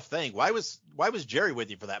one-off thing? Why was Jerry with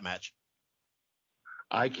you for that match?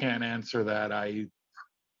 I can't answer that. I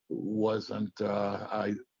wasn't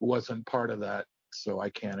part of that, so I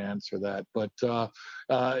can't answer that. But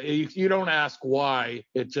you don't ask why;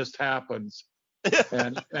 it just happens.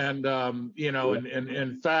 and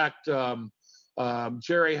in fact,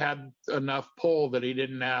 Jerry had enough pull that he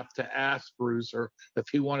didn't have to ask Bruiser if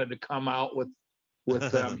he wanted to come out with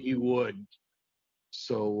them. He would.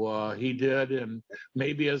 So he did, and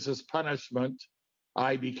maybe as his punishment,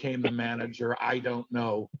 I became the manager. I don't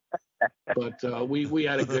know, but we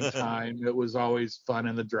had a good time. It was always fun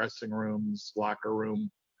in the dressing rooms, locker room,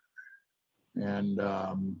 and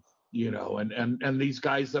and these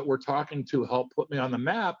guys that we're talking to helped put me on the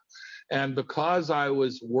map. And because I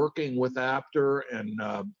was working with Apter in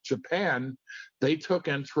Japan, they took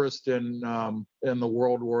interest in the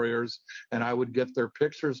World Warriors, and I would get their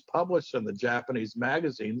pictures published in the Japanese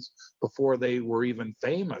magazines before they were even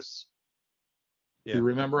famous. Yeah. You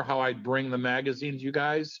remember how I'd bring the magazines, you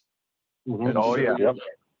guys? Mm-hmm. Oh yeah. Yep.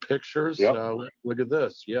 Pictures. Yep. Look at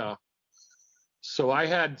this. Yeah. So I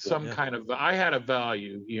had I had a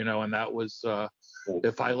value, and that was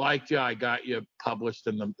if I liked you, I got you published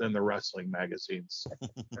in the wrestling magazines.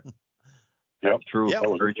 Yep, true. Yeah.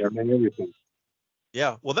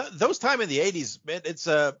 Yeah. Well, those time in the 80s, man, it's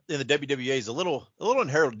in the WWA is a little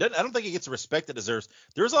inherited. I don't think it gets the respect it deserves.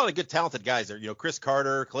 There's a lot of good, talented guys there. Chris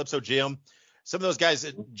Carter, Calypso Jim, some of those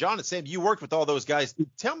guys. John and Sam, you worked with all those guys.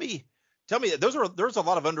 Tell me, there's a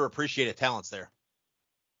lot of underappreciated talents there.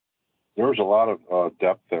 There was a lot of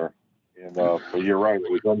depth there, and but you're right.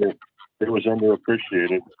 It was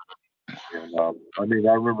underappreciated. And I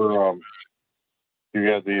remember you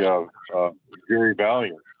had the Jerry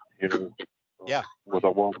Valiant, yeah, with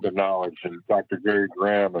a wealth of knowledge, and Dr. Gary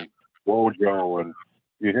Graham and Wojo, and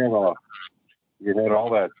you had all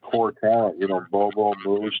that core talent. Bobo,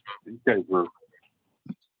 Moose. These guys were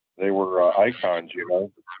icons.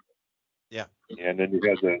 Yeah. And then you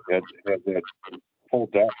had that full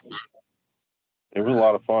depth. It was a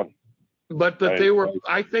lot of fun. But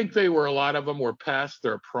I think a lot of them were past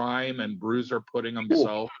their prime, and Bruiser putting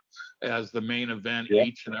himself as the main event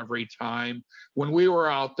each and every time. When we were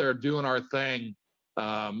out there doing our thing,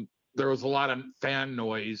 there was a lot of fan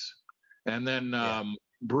noise, and then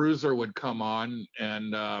Bruiser would come on,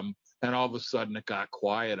 and all of a sudden it got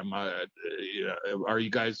quiet. Are you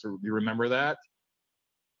guys? Do you remember that?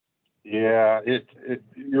 Yeah,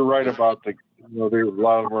 you're right about there a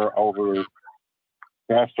lot of them were over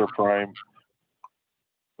past their prime,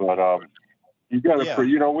 but you got to,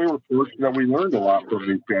 we were fortunate. We learned a lot from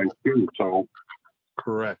these guys too. So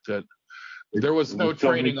correct. There was no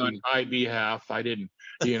training on my behalf. I didn't,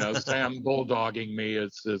 Sam bulldogging me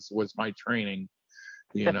was my training.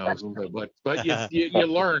 But you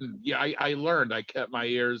learn. Yeah, I learned. I kept my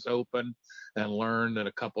ears open and learned. And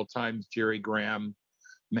a couple times Jerry Graham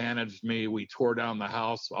managed me. We tore down the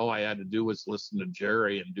house. All I had to do was listen to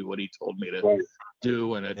Jerry and do what he told me to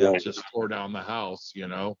do, and it just tore down the house.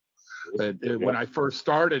 When I first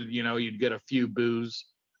started, you'd get a few boos,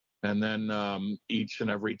 and then each and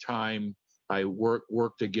every time I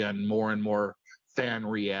worked again, more and more fan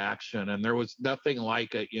reaction, and there was nothing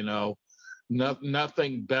like it.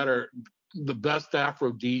 Nothing better. The best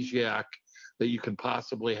aphrodisiac that you can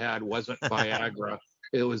possibly had wasn't Viagra.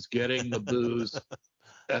 It was getting the boos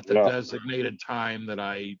at the designated time that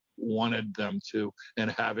I wanted them to,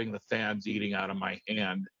 and having the fans eating out of my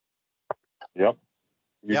hand. Yep.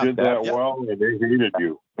 You did that well, and they hated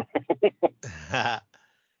you.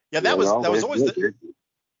 That was always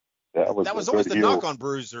the knock on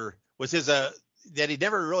Bruiser, was his that he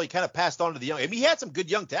never really kind of passed on to the young. I mean, he had some good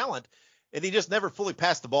young talent, and he just never fully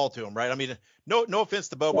passed the ball to him, right? I mean, no offense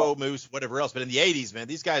to Bobo, Moose, whatever else, but in the 80s, man,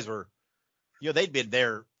 these guys were, they'd been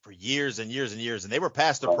there for years and years and years, and they were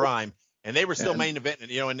past their prime, and they were still main event,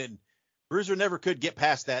 and Bruiser never could get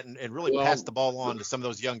past that and really pass the ball on to some of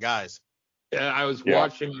those young guys. Yeah, I was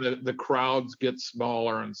watching the crowds get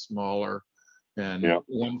smaller and smaller, and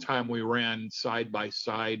one time we ran side by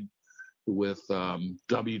side with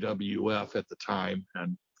WWF at the time,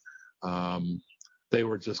 and they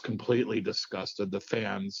were just completely disgusted, the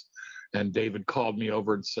fans. And David called me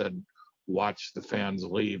over and said, watch the fans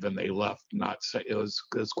leave, and they left. Not say it was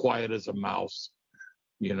as quiet as a mouse.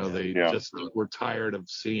 They just were tired of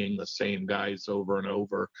seeing the same guys over and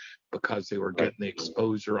over because they were getting the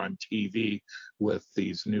exposure on TV with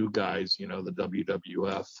these new guys, the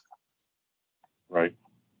WWF. Right.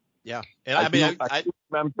 Yeah. And I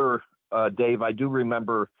remember, Dave, I do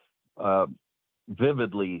remember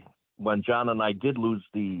vividly when John and I did lose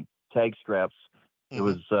the tag straps. Mm-hmm. It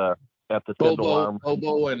was at the Tyndall Arm.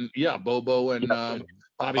 Bobo and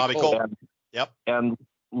Bobby Cole. Yep. And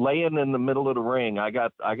laying in the middle of the ring, I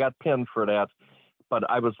got pinned for that, but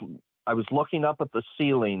I was looking up at the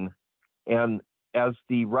ceiling, and as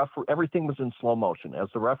the referee, everything was in slow motion. As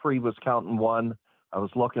the referee was counting one, I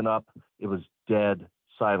was looking up. It was dead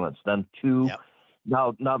silence. Then two. Yep.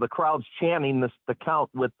 Now the crowd's chanting the count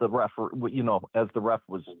with the referee, as the ref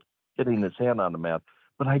was hitting his hand on the mat,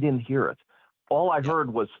 but I didn't hear it. All I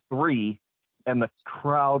heard was three, and the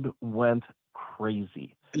crowd went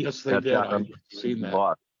crazy. Yes, they did. I've seen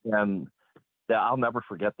that. And I'll never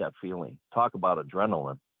forget that feeling. Talk about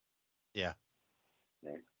adrenaline. Yeah.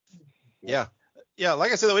 Yeah. Yeah.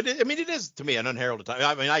 Like I said, though, it is to me an unheralded time.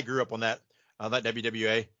 I mean, I grew up on that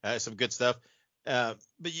WWA, some good stuff. But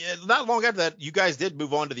yeah, not long after that, you guys did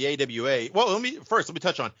move on to the AWA. Well, let me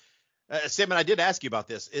touch on Sam, and I did ask you about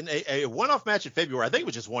this in a one-off match in February. I think it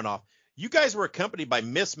was just one-off. You guys were accompanied by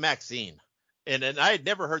Miss Maxine, and I had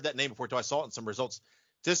never heard that name before until I saw it in some results.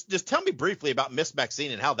 Just tell me briefly about Miss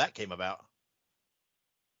Maxine and how that came about.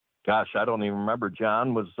 Gosh, I don't even remember.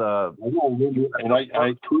 John was. I don't remember, and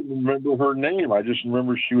I couldn't remember her name. I just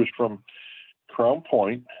remember she was from Crown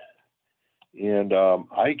Point, and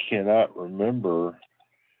I cannot remember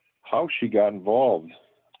how she got involved.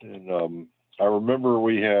 And I remember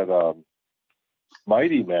we had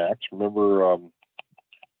Mighty Max. Remember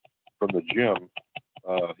from the gym.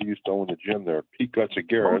 He used to own the gym there. Pete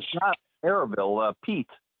Gutzagaris. Not Araville, Pete.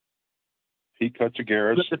 Pete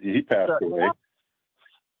Gutzagaris. He passed away.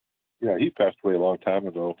 Yeah, he passed away a long time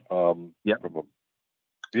ago from a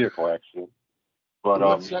vehicle accident. But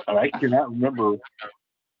I cannot remember.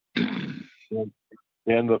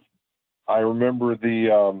 I remember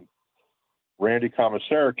the Randy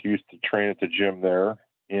Komisarek used to train at the gym there,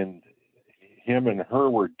 and him and her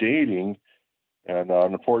were dating. And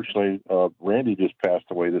unfortunately, Randy just passed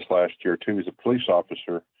away this last year too. He's a police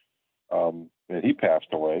officer, and he passed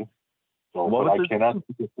away. So, but I cannot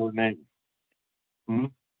think of her name.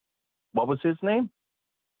 What was his name?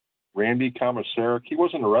 Randy Komisarek. He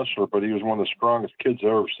wasn't a wrestler, but he was one of the strongest kids I've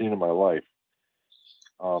ever seen in my life.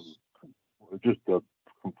 Just a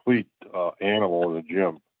complete animal in the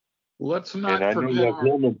gym. Let's not forget.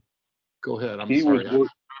 Go ahead. I'm sorry.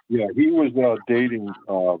 He was dating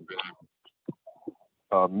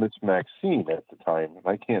Miss Maxine at the time, and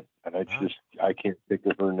I can't think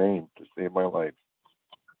of her name to save my life.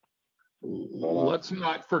 Let's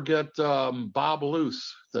not forget Bob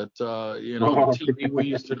Luce, that TV we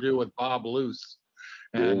used to do with Bob Luce,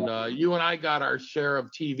 and you and I got our share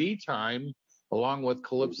of TV time along with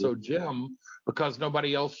Calypso Jim because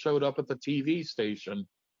nobody else showed up at the TV station.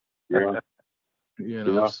 Yeah.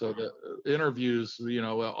 So the interviews,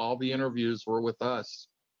 all the interviews were with us.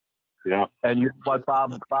 Yeah. And but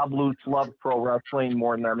Bob Luce loved pro wrestling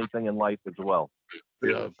more than anything in life as well.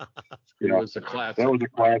 Yeah. It was a classic. That was a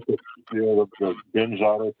classic. The binge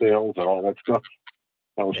auto sales and all that stuff.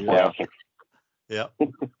 That was classic. Yeah.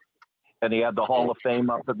 And he had the Hall of Fame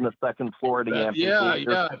up in the second floor of the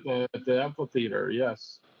amphitheater. At the amphitheater,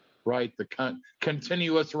 yes. Right, the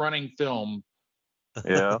continuous running film.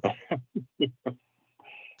 Yeah.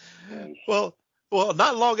 Well,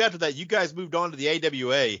 not long after that, you guys moved on to the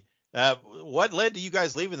AWA. What led to you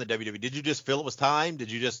guys leaving the WWE? Did you just feel it was time?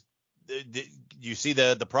 Did you see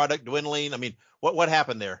the product dwindling? I mean, what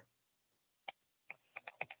happened there?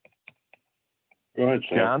 Go ahead,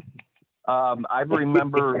 Sam. John. I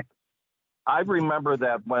remember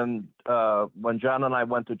that when John and I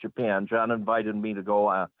went to Japan, John invited me to go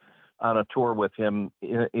on a tour with him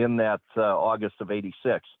in that August of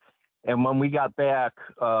 '86. And when we got back,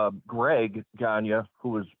 Greg Gagne, who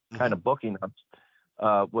was kind of booking us,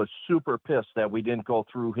 was super pissed that we didn't go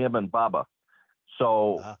through him and Baba.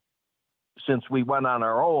 So since we went on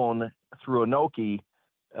our own through Inoki,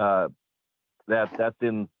 that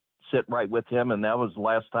didn't sit right with him. And that was the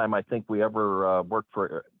last time I think we ever worked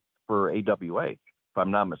for AWA, if I'm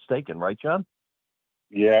not mistaken. Right, John?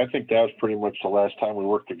 Yeah, I think that was pretty much the last time we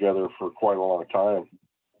worked together for quite a long time.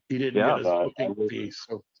 He didn't get his booking piece.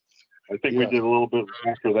 So. I think we did a little bit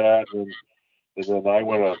after that, and then I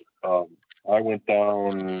went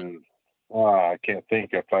down. I can't think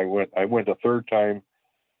if I went. I went a third time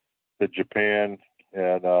to Japan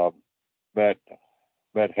and met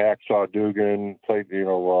Hacksaw Dugan. Played,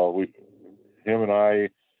 him and I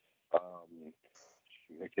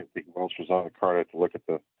can't think of what else was on the card. I have to look at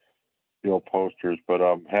the old posters. But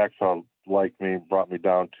Hacksaw liked me, brought me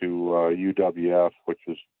down to UWF, which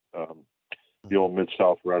is the old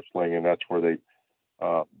Mid-South Wrestling, and that's where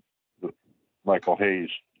Michael Hayes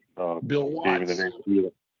Bill Watts. gave me the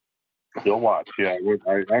name. Bill Watts, yeah.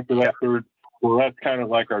 After that third, well, that's kind of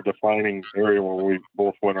like our defining area when we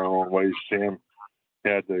both went our own ways. Sam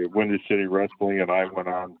had the Windy City Wrestling, and I went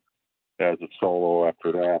on as a solo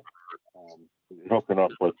after that, hooking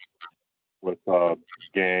up with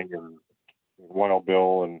Gang and Wild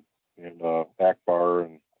Bill and Akbar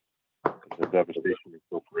and the Devastation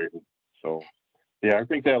Incorporated. So, yeah, I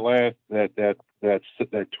think that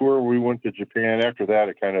tour we went to Japan. After that,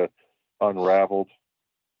 it kind of unraveled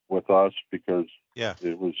with us because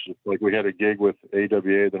it was just like we had a gig with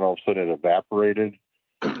AWA, then all of a sudden it evaporated,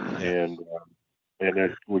 and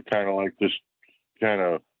then we kind of like just kind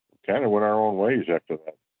of went our own ways after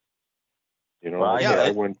that.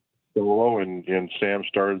 I went solo, and Sam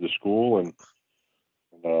started the school, and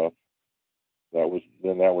that was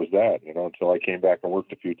that. Until I came back and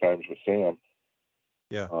worked a few times with Sam.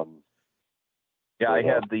 Yeah. I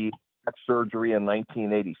had the back surgery in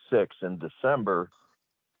 1986 in December,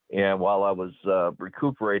 and while I was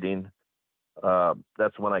recuperating,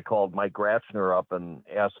 that's when I called Mike Gratchner up and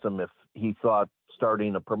asked him if he thought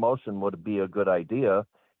starting a promotion would be a good idea,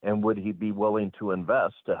 and would he be willing to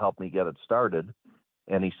invest to help me get it started.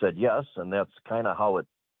 And he said yes, and that's kind of how it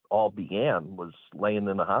all began, was laying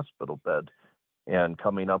in a hospital bed and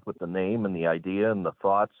coming up with the name and the idea and the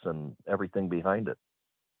thoughts and everything behind it.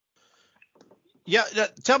 Yeah,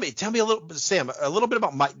 tell me a little, Sam, a little bit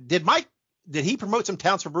about Mike. Did he promote some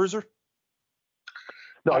towns for Bruiser?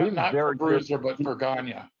 No, he was not very for Bruiser, good. but for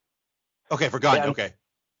Gagne. Okay, for Gagne. Okay.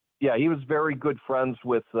 Yeah, he was very good friends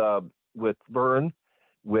with Vern,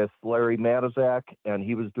 with Larry Matizak, and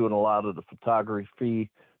he was doing a lot of the photography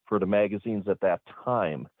for the magazines at that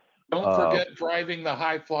time. Don't forget driving the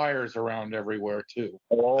high flyers around everywhere too.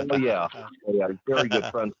 Oh yeah, very good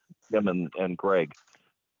friends with him and Greg.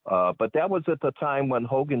 But that was at the time when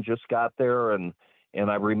Hogan just got there, and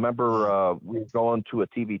I remember we were going to a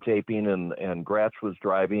TV taping, and Gratch was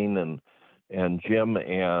driving, and Jim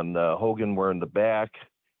and Hogan were in the back,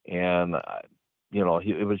 and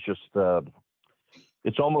it was just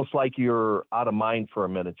it's almost like you're out of mind for a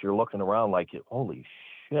minute. You're looking around like, holy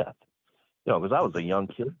shit, because I was a young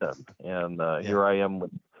kid then, and here I am with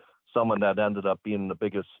someone that ended up being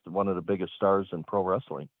one of the biggest stars in pro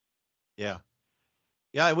wrestling. Yeah.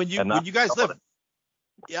 Yeah, when you guys left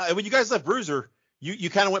Bruiser, you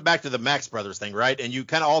kind of went back to the Max Brothers thing, right? And you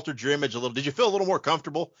kind of altered your image a little. Did you feel a little more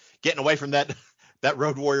comfortable getting away from that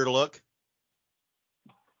Road Warrior look?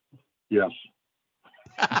 Yes.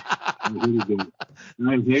 Short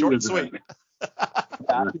and sweet.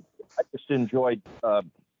 I just enjoyed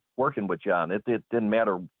working with John. It didn't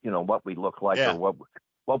matter, what we looked like or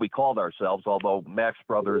what we called ourselves. Although Max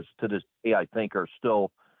Brothers to this day, I think, are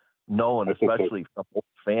still known, especially from old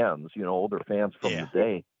fans, older fans from the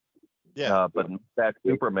day. Yeah. But in fact,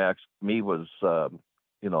 Supermax to me was,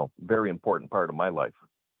 very important part of my life.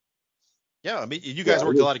 Yeah, I mean, you guys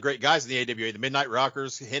worked with a lot of great guys in the AWA, the Midnight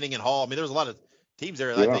Rockers, Henning and Hall. I mean, there was a lot of teams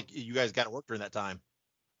there that I think you guys got to work during that time.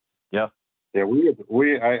 Yeah. Yeah,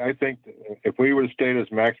 I think if we would have stayed as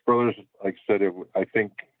Max Brothers, like I said, I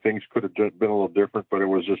think things could have been a little different, but it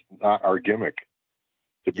was just not our gimmick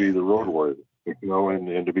to be the Road Warrior,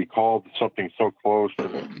 and to be called something so close.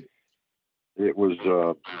 And it was,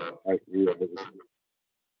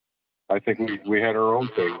 I think we had our own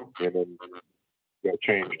thing, and then got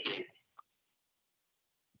changed.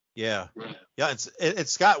 Yeah. And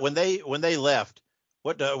Scott, when they left,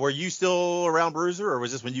 what were you still around Bruiser, or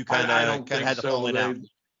was this when you kind of had to fall in out?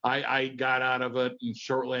 I got out of it, and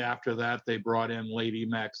shortly after that, they brought in Lady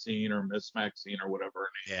Maxine or Miss Maxine or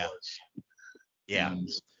whatever her name was. Yeah.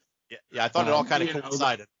 I thought it all kind of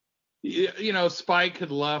coincided. Spike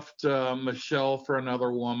had left Michelle for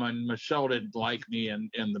another woman. Michelle didn't like me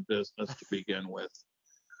in the business to begin with.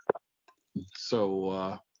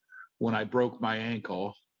 So when I broke my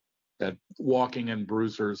ankle at walking in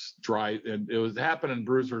Bruiser's drive, and it was happening in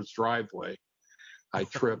Bruiser's driveway, I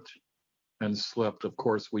tripped and slipped. Of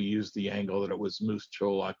course, we used the angle that it was Moose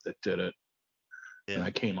Cholak that did it. Yeah. And I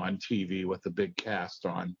came on TV with a big cast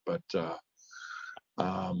on. But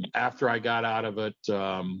after I got out of it,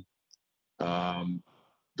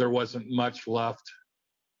 there wasn't much left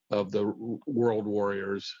of the World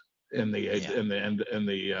Warriors in the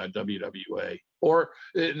WWA. Or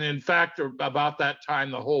in fact, about that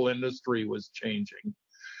time, the whole industry was changing.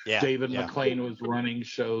 Yeah. David McLean was running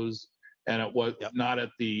shows, and it was not at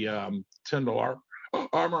the Tyndall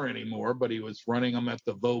Armor anymore, but he was running them at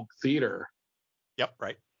the Vogue Theater. Yep.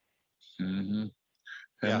 Right. Mm-hmm.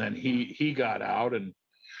 And then he got out and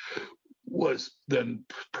was then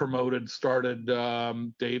promoted, started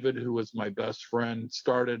David, who was my best friend,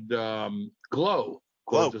 started Glow,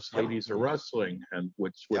 Gorgeous Ladies of Wrestling, and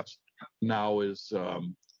which now is WOW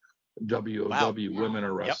Women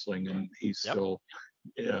of Wrestling, and he's still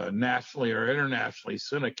nationally or internationally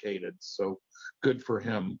syndicated, so good for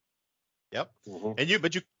him. Yep. Mm-hmm. And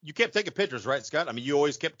you kept taking pictures, right, Scott? I mean, you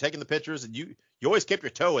always kept taking the pictures, and you always kept your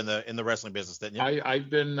toe in the wrestling business, didn't you? I've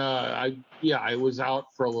been I was out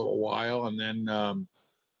for a little while, and then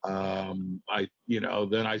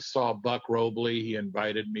then I saw Buck Robley. He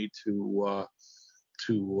invited me to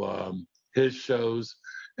his shows,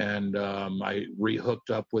 and I rehooked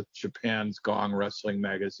up with Japan's Gong Wrestling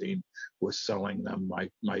magazine, was selling them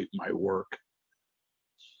my work.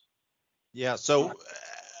 Yeah. So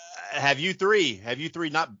have you three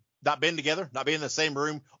not been together, not been in the same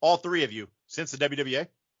room, all three of you, since the WWA?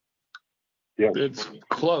 Yeah, it's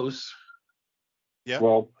close. Yeah.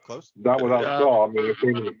 Well, close. Not without Saul. I mean, it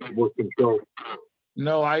came with control.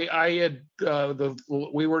 No, I had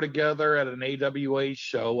we were together at an AWA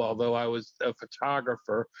show, although I was a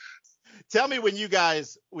photographer. Tell me when you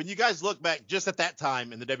guys look back just at that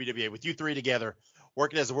time in the WWA with you three together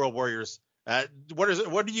working as the World Warriors,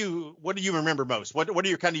 what do you remember most? What are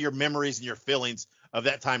your kind of your memories and your feelings of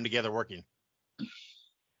that time together working?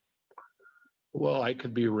 Well,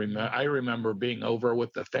 I remember being over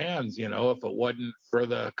with the fans. If it wasn't for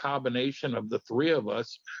the combination of the three of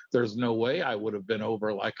us, there's no way I would have been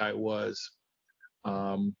over like I was.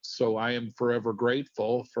 So I am forever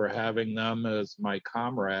grateful for having them as my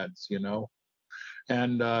comrades,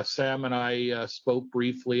 And Sam and I spoke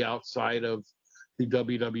briefly outside of the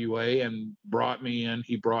WWA and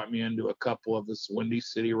he brought me into a couple of the Windy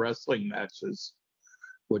City wrestling matches,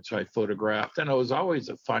 which I photographed, and it was always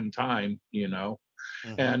a fun time,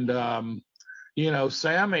 Mm-hmm. And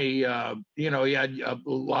Sammy, he had a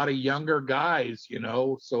lot of younger guys,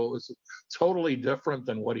 so it was totally different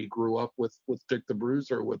than what he grew up with Dick the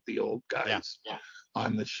Bruiser, with the old guys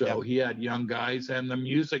on the show. He had young guys and the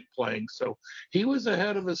music playing, so he was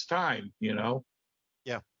ahead of his time,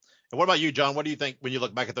 Yeah. And what about you, John? What do you think when you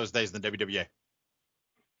look back at those days in the WWA?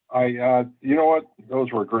 You know what?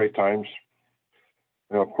 Those were great times.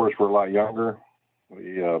 Of course, we're a lot younger.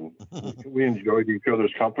 We enjoyed each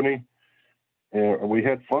other's company, and we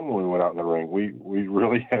had fun when we went out in the ring. We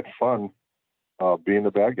really had fun being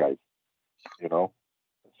the bad guys,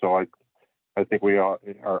 So I think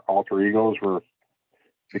our alter egos were,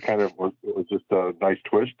 it was just a nice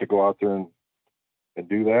twist to go out there and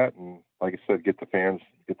do that, and like I said, get the fans,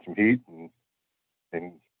 get some heat,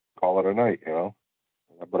 and call it a night,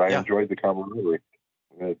 But I enjoyed the camaraderie.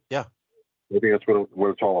 I think that's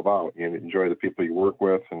what it's all about. You enjoy the people you work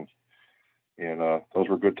with, and those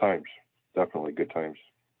were good times. Definitely good times.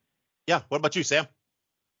 Yeah. What about you, Sam?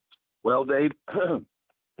 Well, Dave,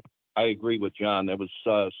 I agree with John. That was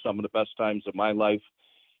some of the best times of my life,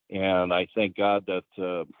 and I thank God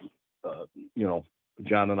that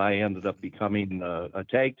John and I ended up becoming a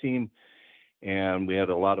tag team, and we had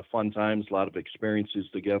a lot of fun times, a lot of experiences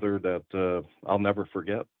together that I'll never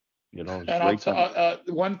forget. And I'll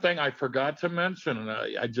one thing I forgot to mention, and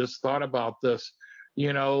I just thought about this.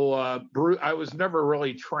 I was never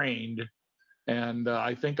really trained, and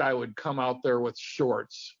I think I would come out there with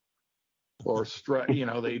shorts, or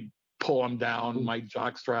they'd pull them down. My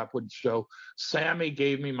jockstrap would show. Sammy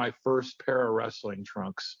gave me my first pair of wrestling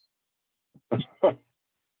trunks.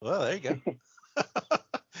 Well, there you go.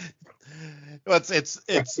 Well,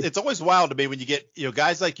 it's always wild to me when you get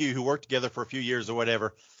guys like you who work together for a few years or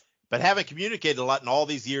whatever, but haven't communicated a lot in all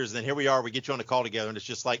these years, and then here we are, we get you on a call together, and it's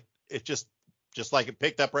just like it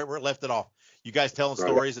picked up right where it left it off. You guys telling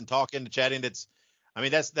stories and talking and chatting. That's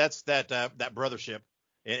that brothership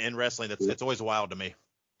in wrestling. It's always wild to me.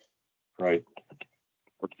 Right.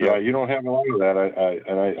 Yeah, you don't have a lot of that.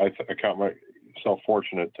 I count myself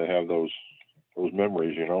fortunate to have those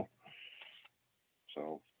memories.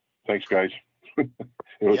 So thanks, guys. It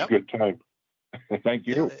was a good time. Thank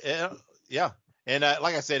you. Yeah. And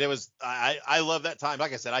like I said, it was I love that time.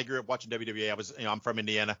 Like I said, I grew up watching WWA. I'm from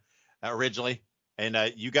Indiana originally, and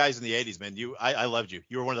you guys in the 80s, man, I loved you.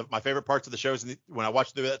 You were one of my favorite parts of the shows when I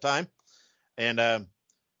watched through that time. And I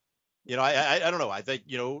don't know. I think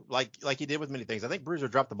like he did with many things. I think Bruiser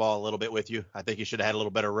dropped the ball a little bit with you. I think he should have had a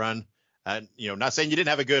little better run. Not saying you didn't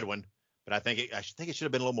have a good one, but I think it should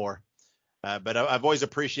have been a little more. But I've always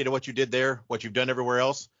appreciated what you did there, what you've done everywhere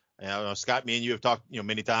else. Scott, me and you have talked,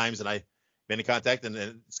 many times, and I've been in contact.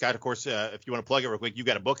 And Scott, of course, if you want to plug it real quick, you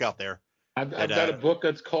got a book out there. I've got a book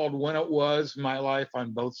that's called When It Was, My Life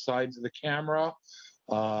on Both Sides of the Camera.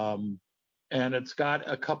 And it's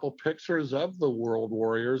got a couple pictures of the World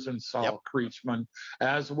Warriors and Saul Creatchman,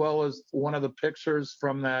 as well as one of the pictures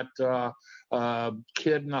from that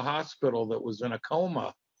kid in the hospital that was in a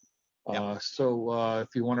coma. So if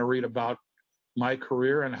you want to read about my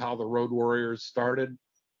career and how the Road Warriors started,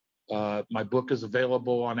 my book is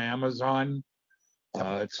available on Amazon.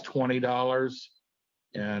 It's $20.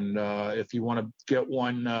 And if you want to get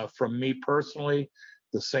one from me personally,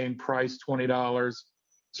 the same price, $20.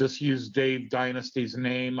 Just use Dave Dynasty's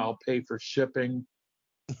name. I'll pay for shipping.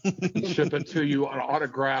 Ship it to you. I'll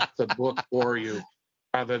autograph the book for you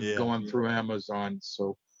rather than going through Amazon.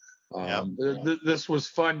 So this was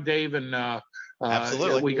fun, Dave. And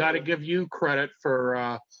absolutely, we got to give you credit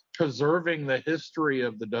for preserving the history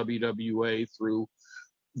of the WWA through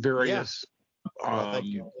various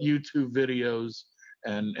YouTube videos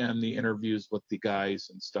and the interviews with the guys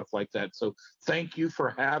and stuff like that. So thank you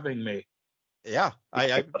for having me. Yeah,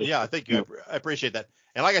 I thank you. I appreciate that.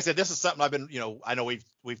 And like I said, this is something I've been, I know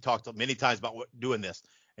we've talked many times about doing this,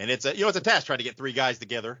 and it's it's a task trying to get three guys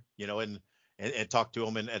together, and talk to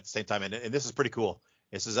them and at the same time. And this is pretty cool.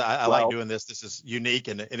 This is, I like doing this. This is unique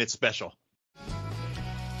and it's special.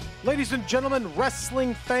 Ladies and gentlemen,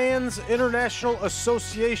 Wrestling Fans International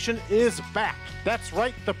Association is back. That's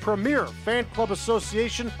right, the premier fan club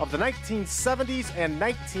association of the 1970s and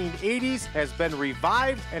 1980s has been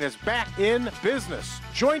revived and is back in business.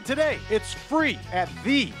 Join today. It's free at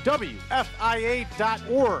thewfia.org.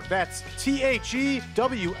 That's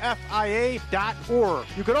thewfia.org.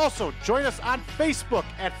 You can also join us on Facebook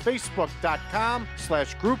at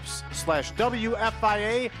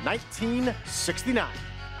facebook.com/groups/WFIA 1969.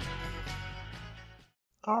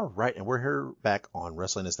 All right, and we're here back on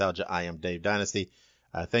Wrestling Nostalgia. I am Dave Dynasty.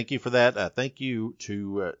 Thank you for that. Thank you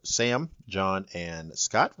to Sam, John, and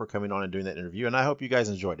Scott for coming on and doing that interview, and I hope you guys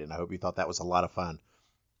enjoyed it, and I hope you thought that was a lot of fun.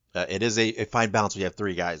 It is a fine balance when you have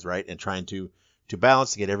three guys, right, and trying to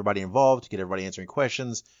balance, to get everybody involved, to get everybody answering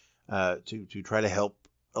questions, to try to help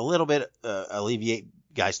a little bit alleviate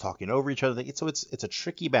guys talking over each other. So it's a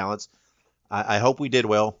tricky balance. I hope we did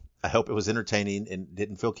well. I hope it was entertaining and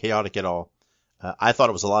didn't feel chaotic at all. I thought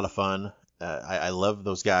it was a lot of fun. I love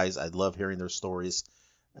those guys. I love hearing their stories.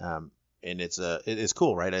 And it's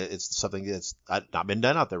cool, right? It's something that's not been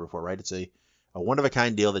done out there before, right? It's a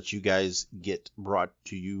one-of-a-kind deal that you guys get brought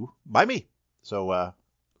to you by me. So,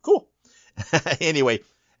 cool. Anyway,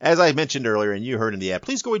 as I mentioned earlier, and you heard in the ad,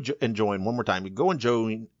 please go and join one more time. Go and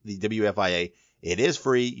join the WFIA. It is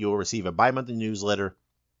free. You'll receive a bi-monthly newsletter,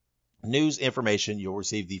 news information. You'll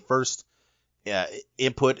receive the first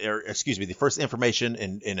the first information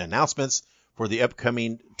and announcements for the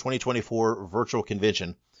upcoming 2024 virtual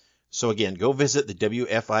convention. So again, go visit the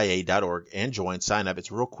WFIA.org and join, sign up.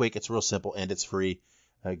 It's real quick, it's real simple, and it's free.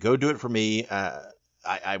 Go do it for me.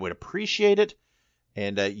 I would appreciate it,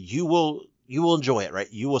 and you will enjoy it,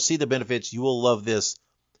 right? You will see the benefits. You will love this.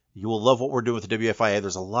 You will love what we're doing with the WFIA.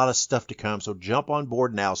 There's a lot of stuff to come, so jump on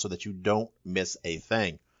board now so that you don't miss a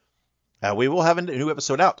thing. We will have a new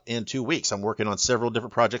episode out in 2 weeks. I'm working on several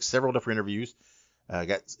different projects, several different interviews.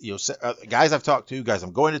 Guys I've talked to, guys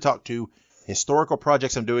I'm going to talk to, historical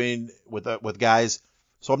projects I'm doing with guys.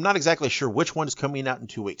 So I'm not exactly sure which one is coming out in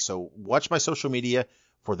 2 weeks. So watch my social media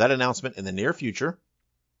for that announcement in the near future.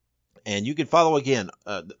 And you can follow again,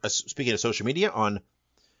 speaking of social media, on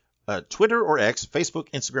Twitter or X,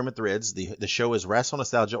 Facebook, Instagram, and Threads. The show is Wrestle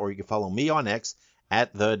Nostalgia, or you can follow me on X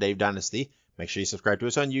at The Dave Dynasty. Make sure you subscribe to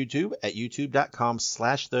us on YouTube at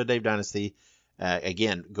youtube.com/The Dave Dynasty.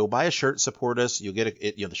 Again, go buy a shirt, support us. You'll get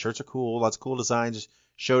the shirts are cool, lots of cool designs,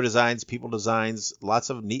 show designs, people designs, lots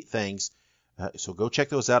of neat things. So go check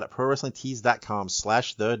those out at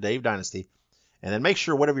prowrestlingtees.com/The Dave Dynasty. And then make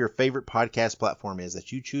sure whatever your favorite podcast platform is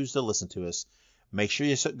that you choose to listen to us, make sure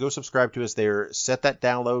you go subscribe to us there. Set that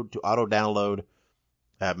download to auto download.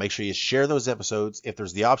 Make sure you share those episodes. If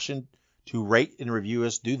there's the option to rate and review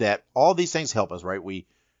us, do that. All these things help us, right?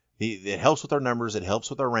 It helps with our numbers. It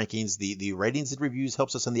helps with our rankings. The ratings and reviews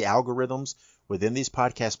helps us in the algorithms within these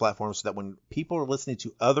podcast platforms so that when people are listening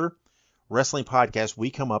to other wrestling podcasts,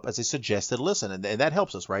 we come up as a suggested listen. And that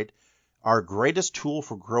helps us, right? Our greatest tool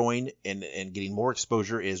for growing and getting more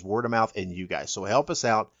exposure is word of mouth and you guys. So help us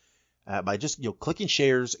out by just clicking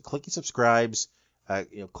shares, clicking subscribes,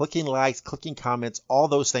 clicking likes, clicking comments. All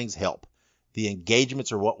those things help. The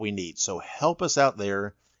engagements are what we need. So help us out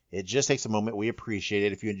there. It just takes a moment. We appreciate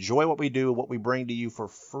it. If you enjoy what we do, what we bring to you for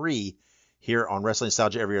free, here on Wrestling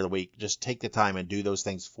Nostalgia every other week. Just take the time and do those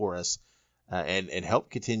things for us, and help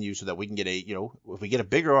continue so that we can get if we get a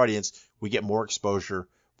bigger audience, we get more exposure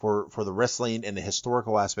for the wrestling and the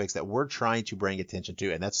historical aspects that we're trying to bring attention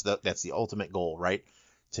to. And that's the ultimate goal, right?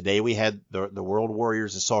 Today we had the World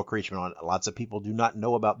Warriors and Saul Creatchman on. Lots of people do not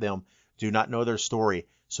know about them, do not know their story.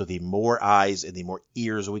 So the more eyes and the more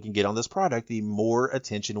ears we can get on this product, the more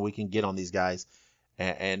attention we can get on these guys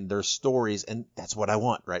and their stories. And that's what I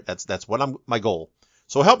want, right? That's what my goal.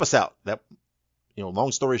 So help us out.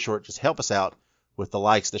 Long story short, just help us out with the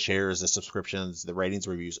likes, the shares, the subscriptions, the ratings,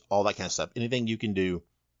 reviews, all that kind of stuff. Anything you can do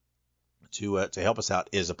to help us out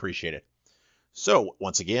is appreciated. So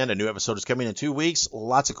once again, a new episode is coming in 2 weeks.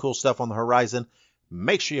 Lots of cool stuff on the horizon.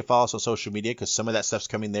 Make sure you follow us on social media because some of that stuff's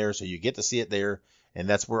coming there, so you get to see it there. And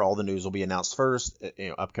that's where all the news will be announced first.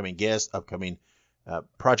 Upcoming guests, upcoming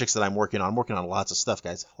projects that I'm working on. I'm working on lots of stuff,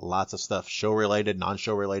 guys. Lots of stuff, show related,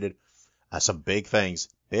 non-show related. Some big things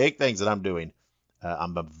that I'm doing.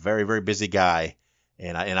 I'm a very, very busy guy,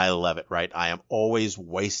 and I love it, right? I am always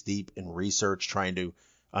waist deep in research, trying to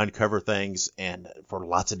uncover things and for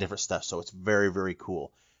lots of different stuff. So it's very, very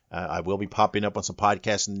cool. I will be popping up on some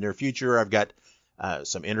podcasts in the near future. I've got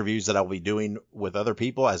some interviews that I'll be doing with other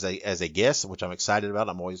people as a guest, which I'm excited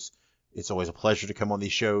about. It's always a pleasure to come on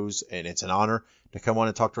these shows, and it's an honor to come on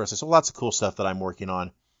and talk to us. So lots of cool stuff that I'm working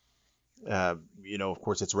on. Of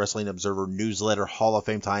course, it's Wrestling Observer Newsletter Hall of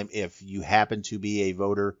Fame time. If you happen to be a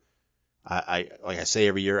voter, like I say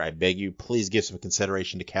every year, I beg you, please give some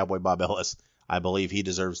consideration to Cowboy Bob Ellis. I believe he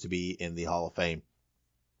deserves to be in the Hall of Fame.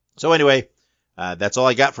 So anyway, that's all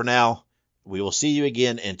I got for now. We will see you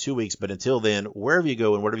again in 2 weeks. But until then, wherever you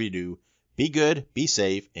go and whatever you do, be good, be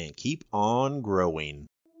safe, and keep on growing.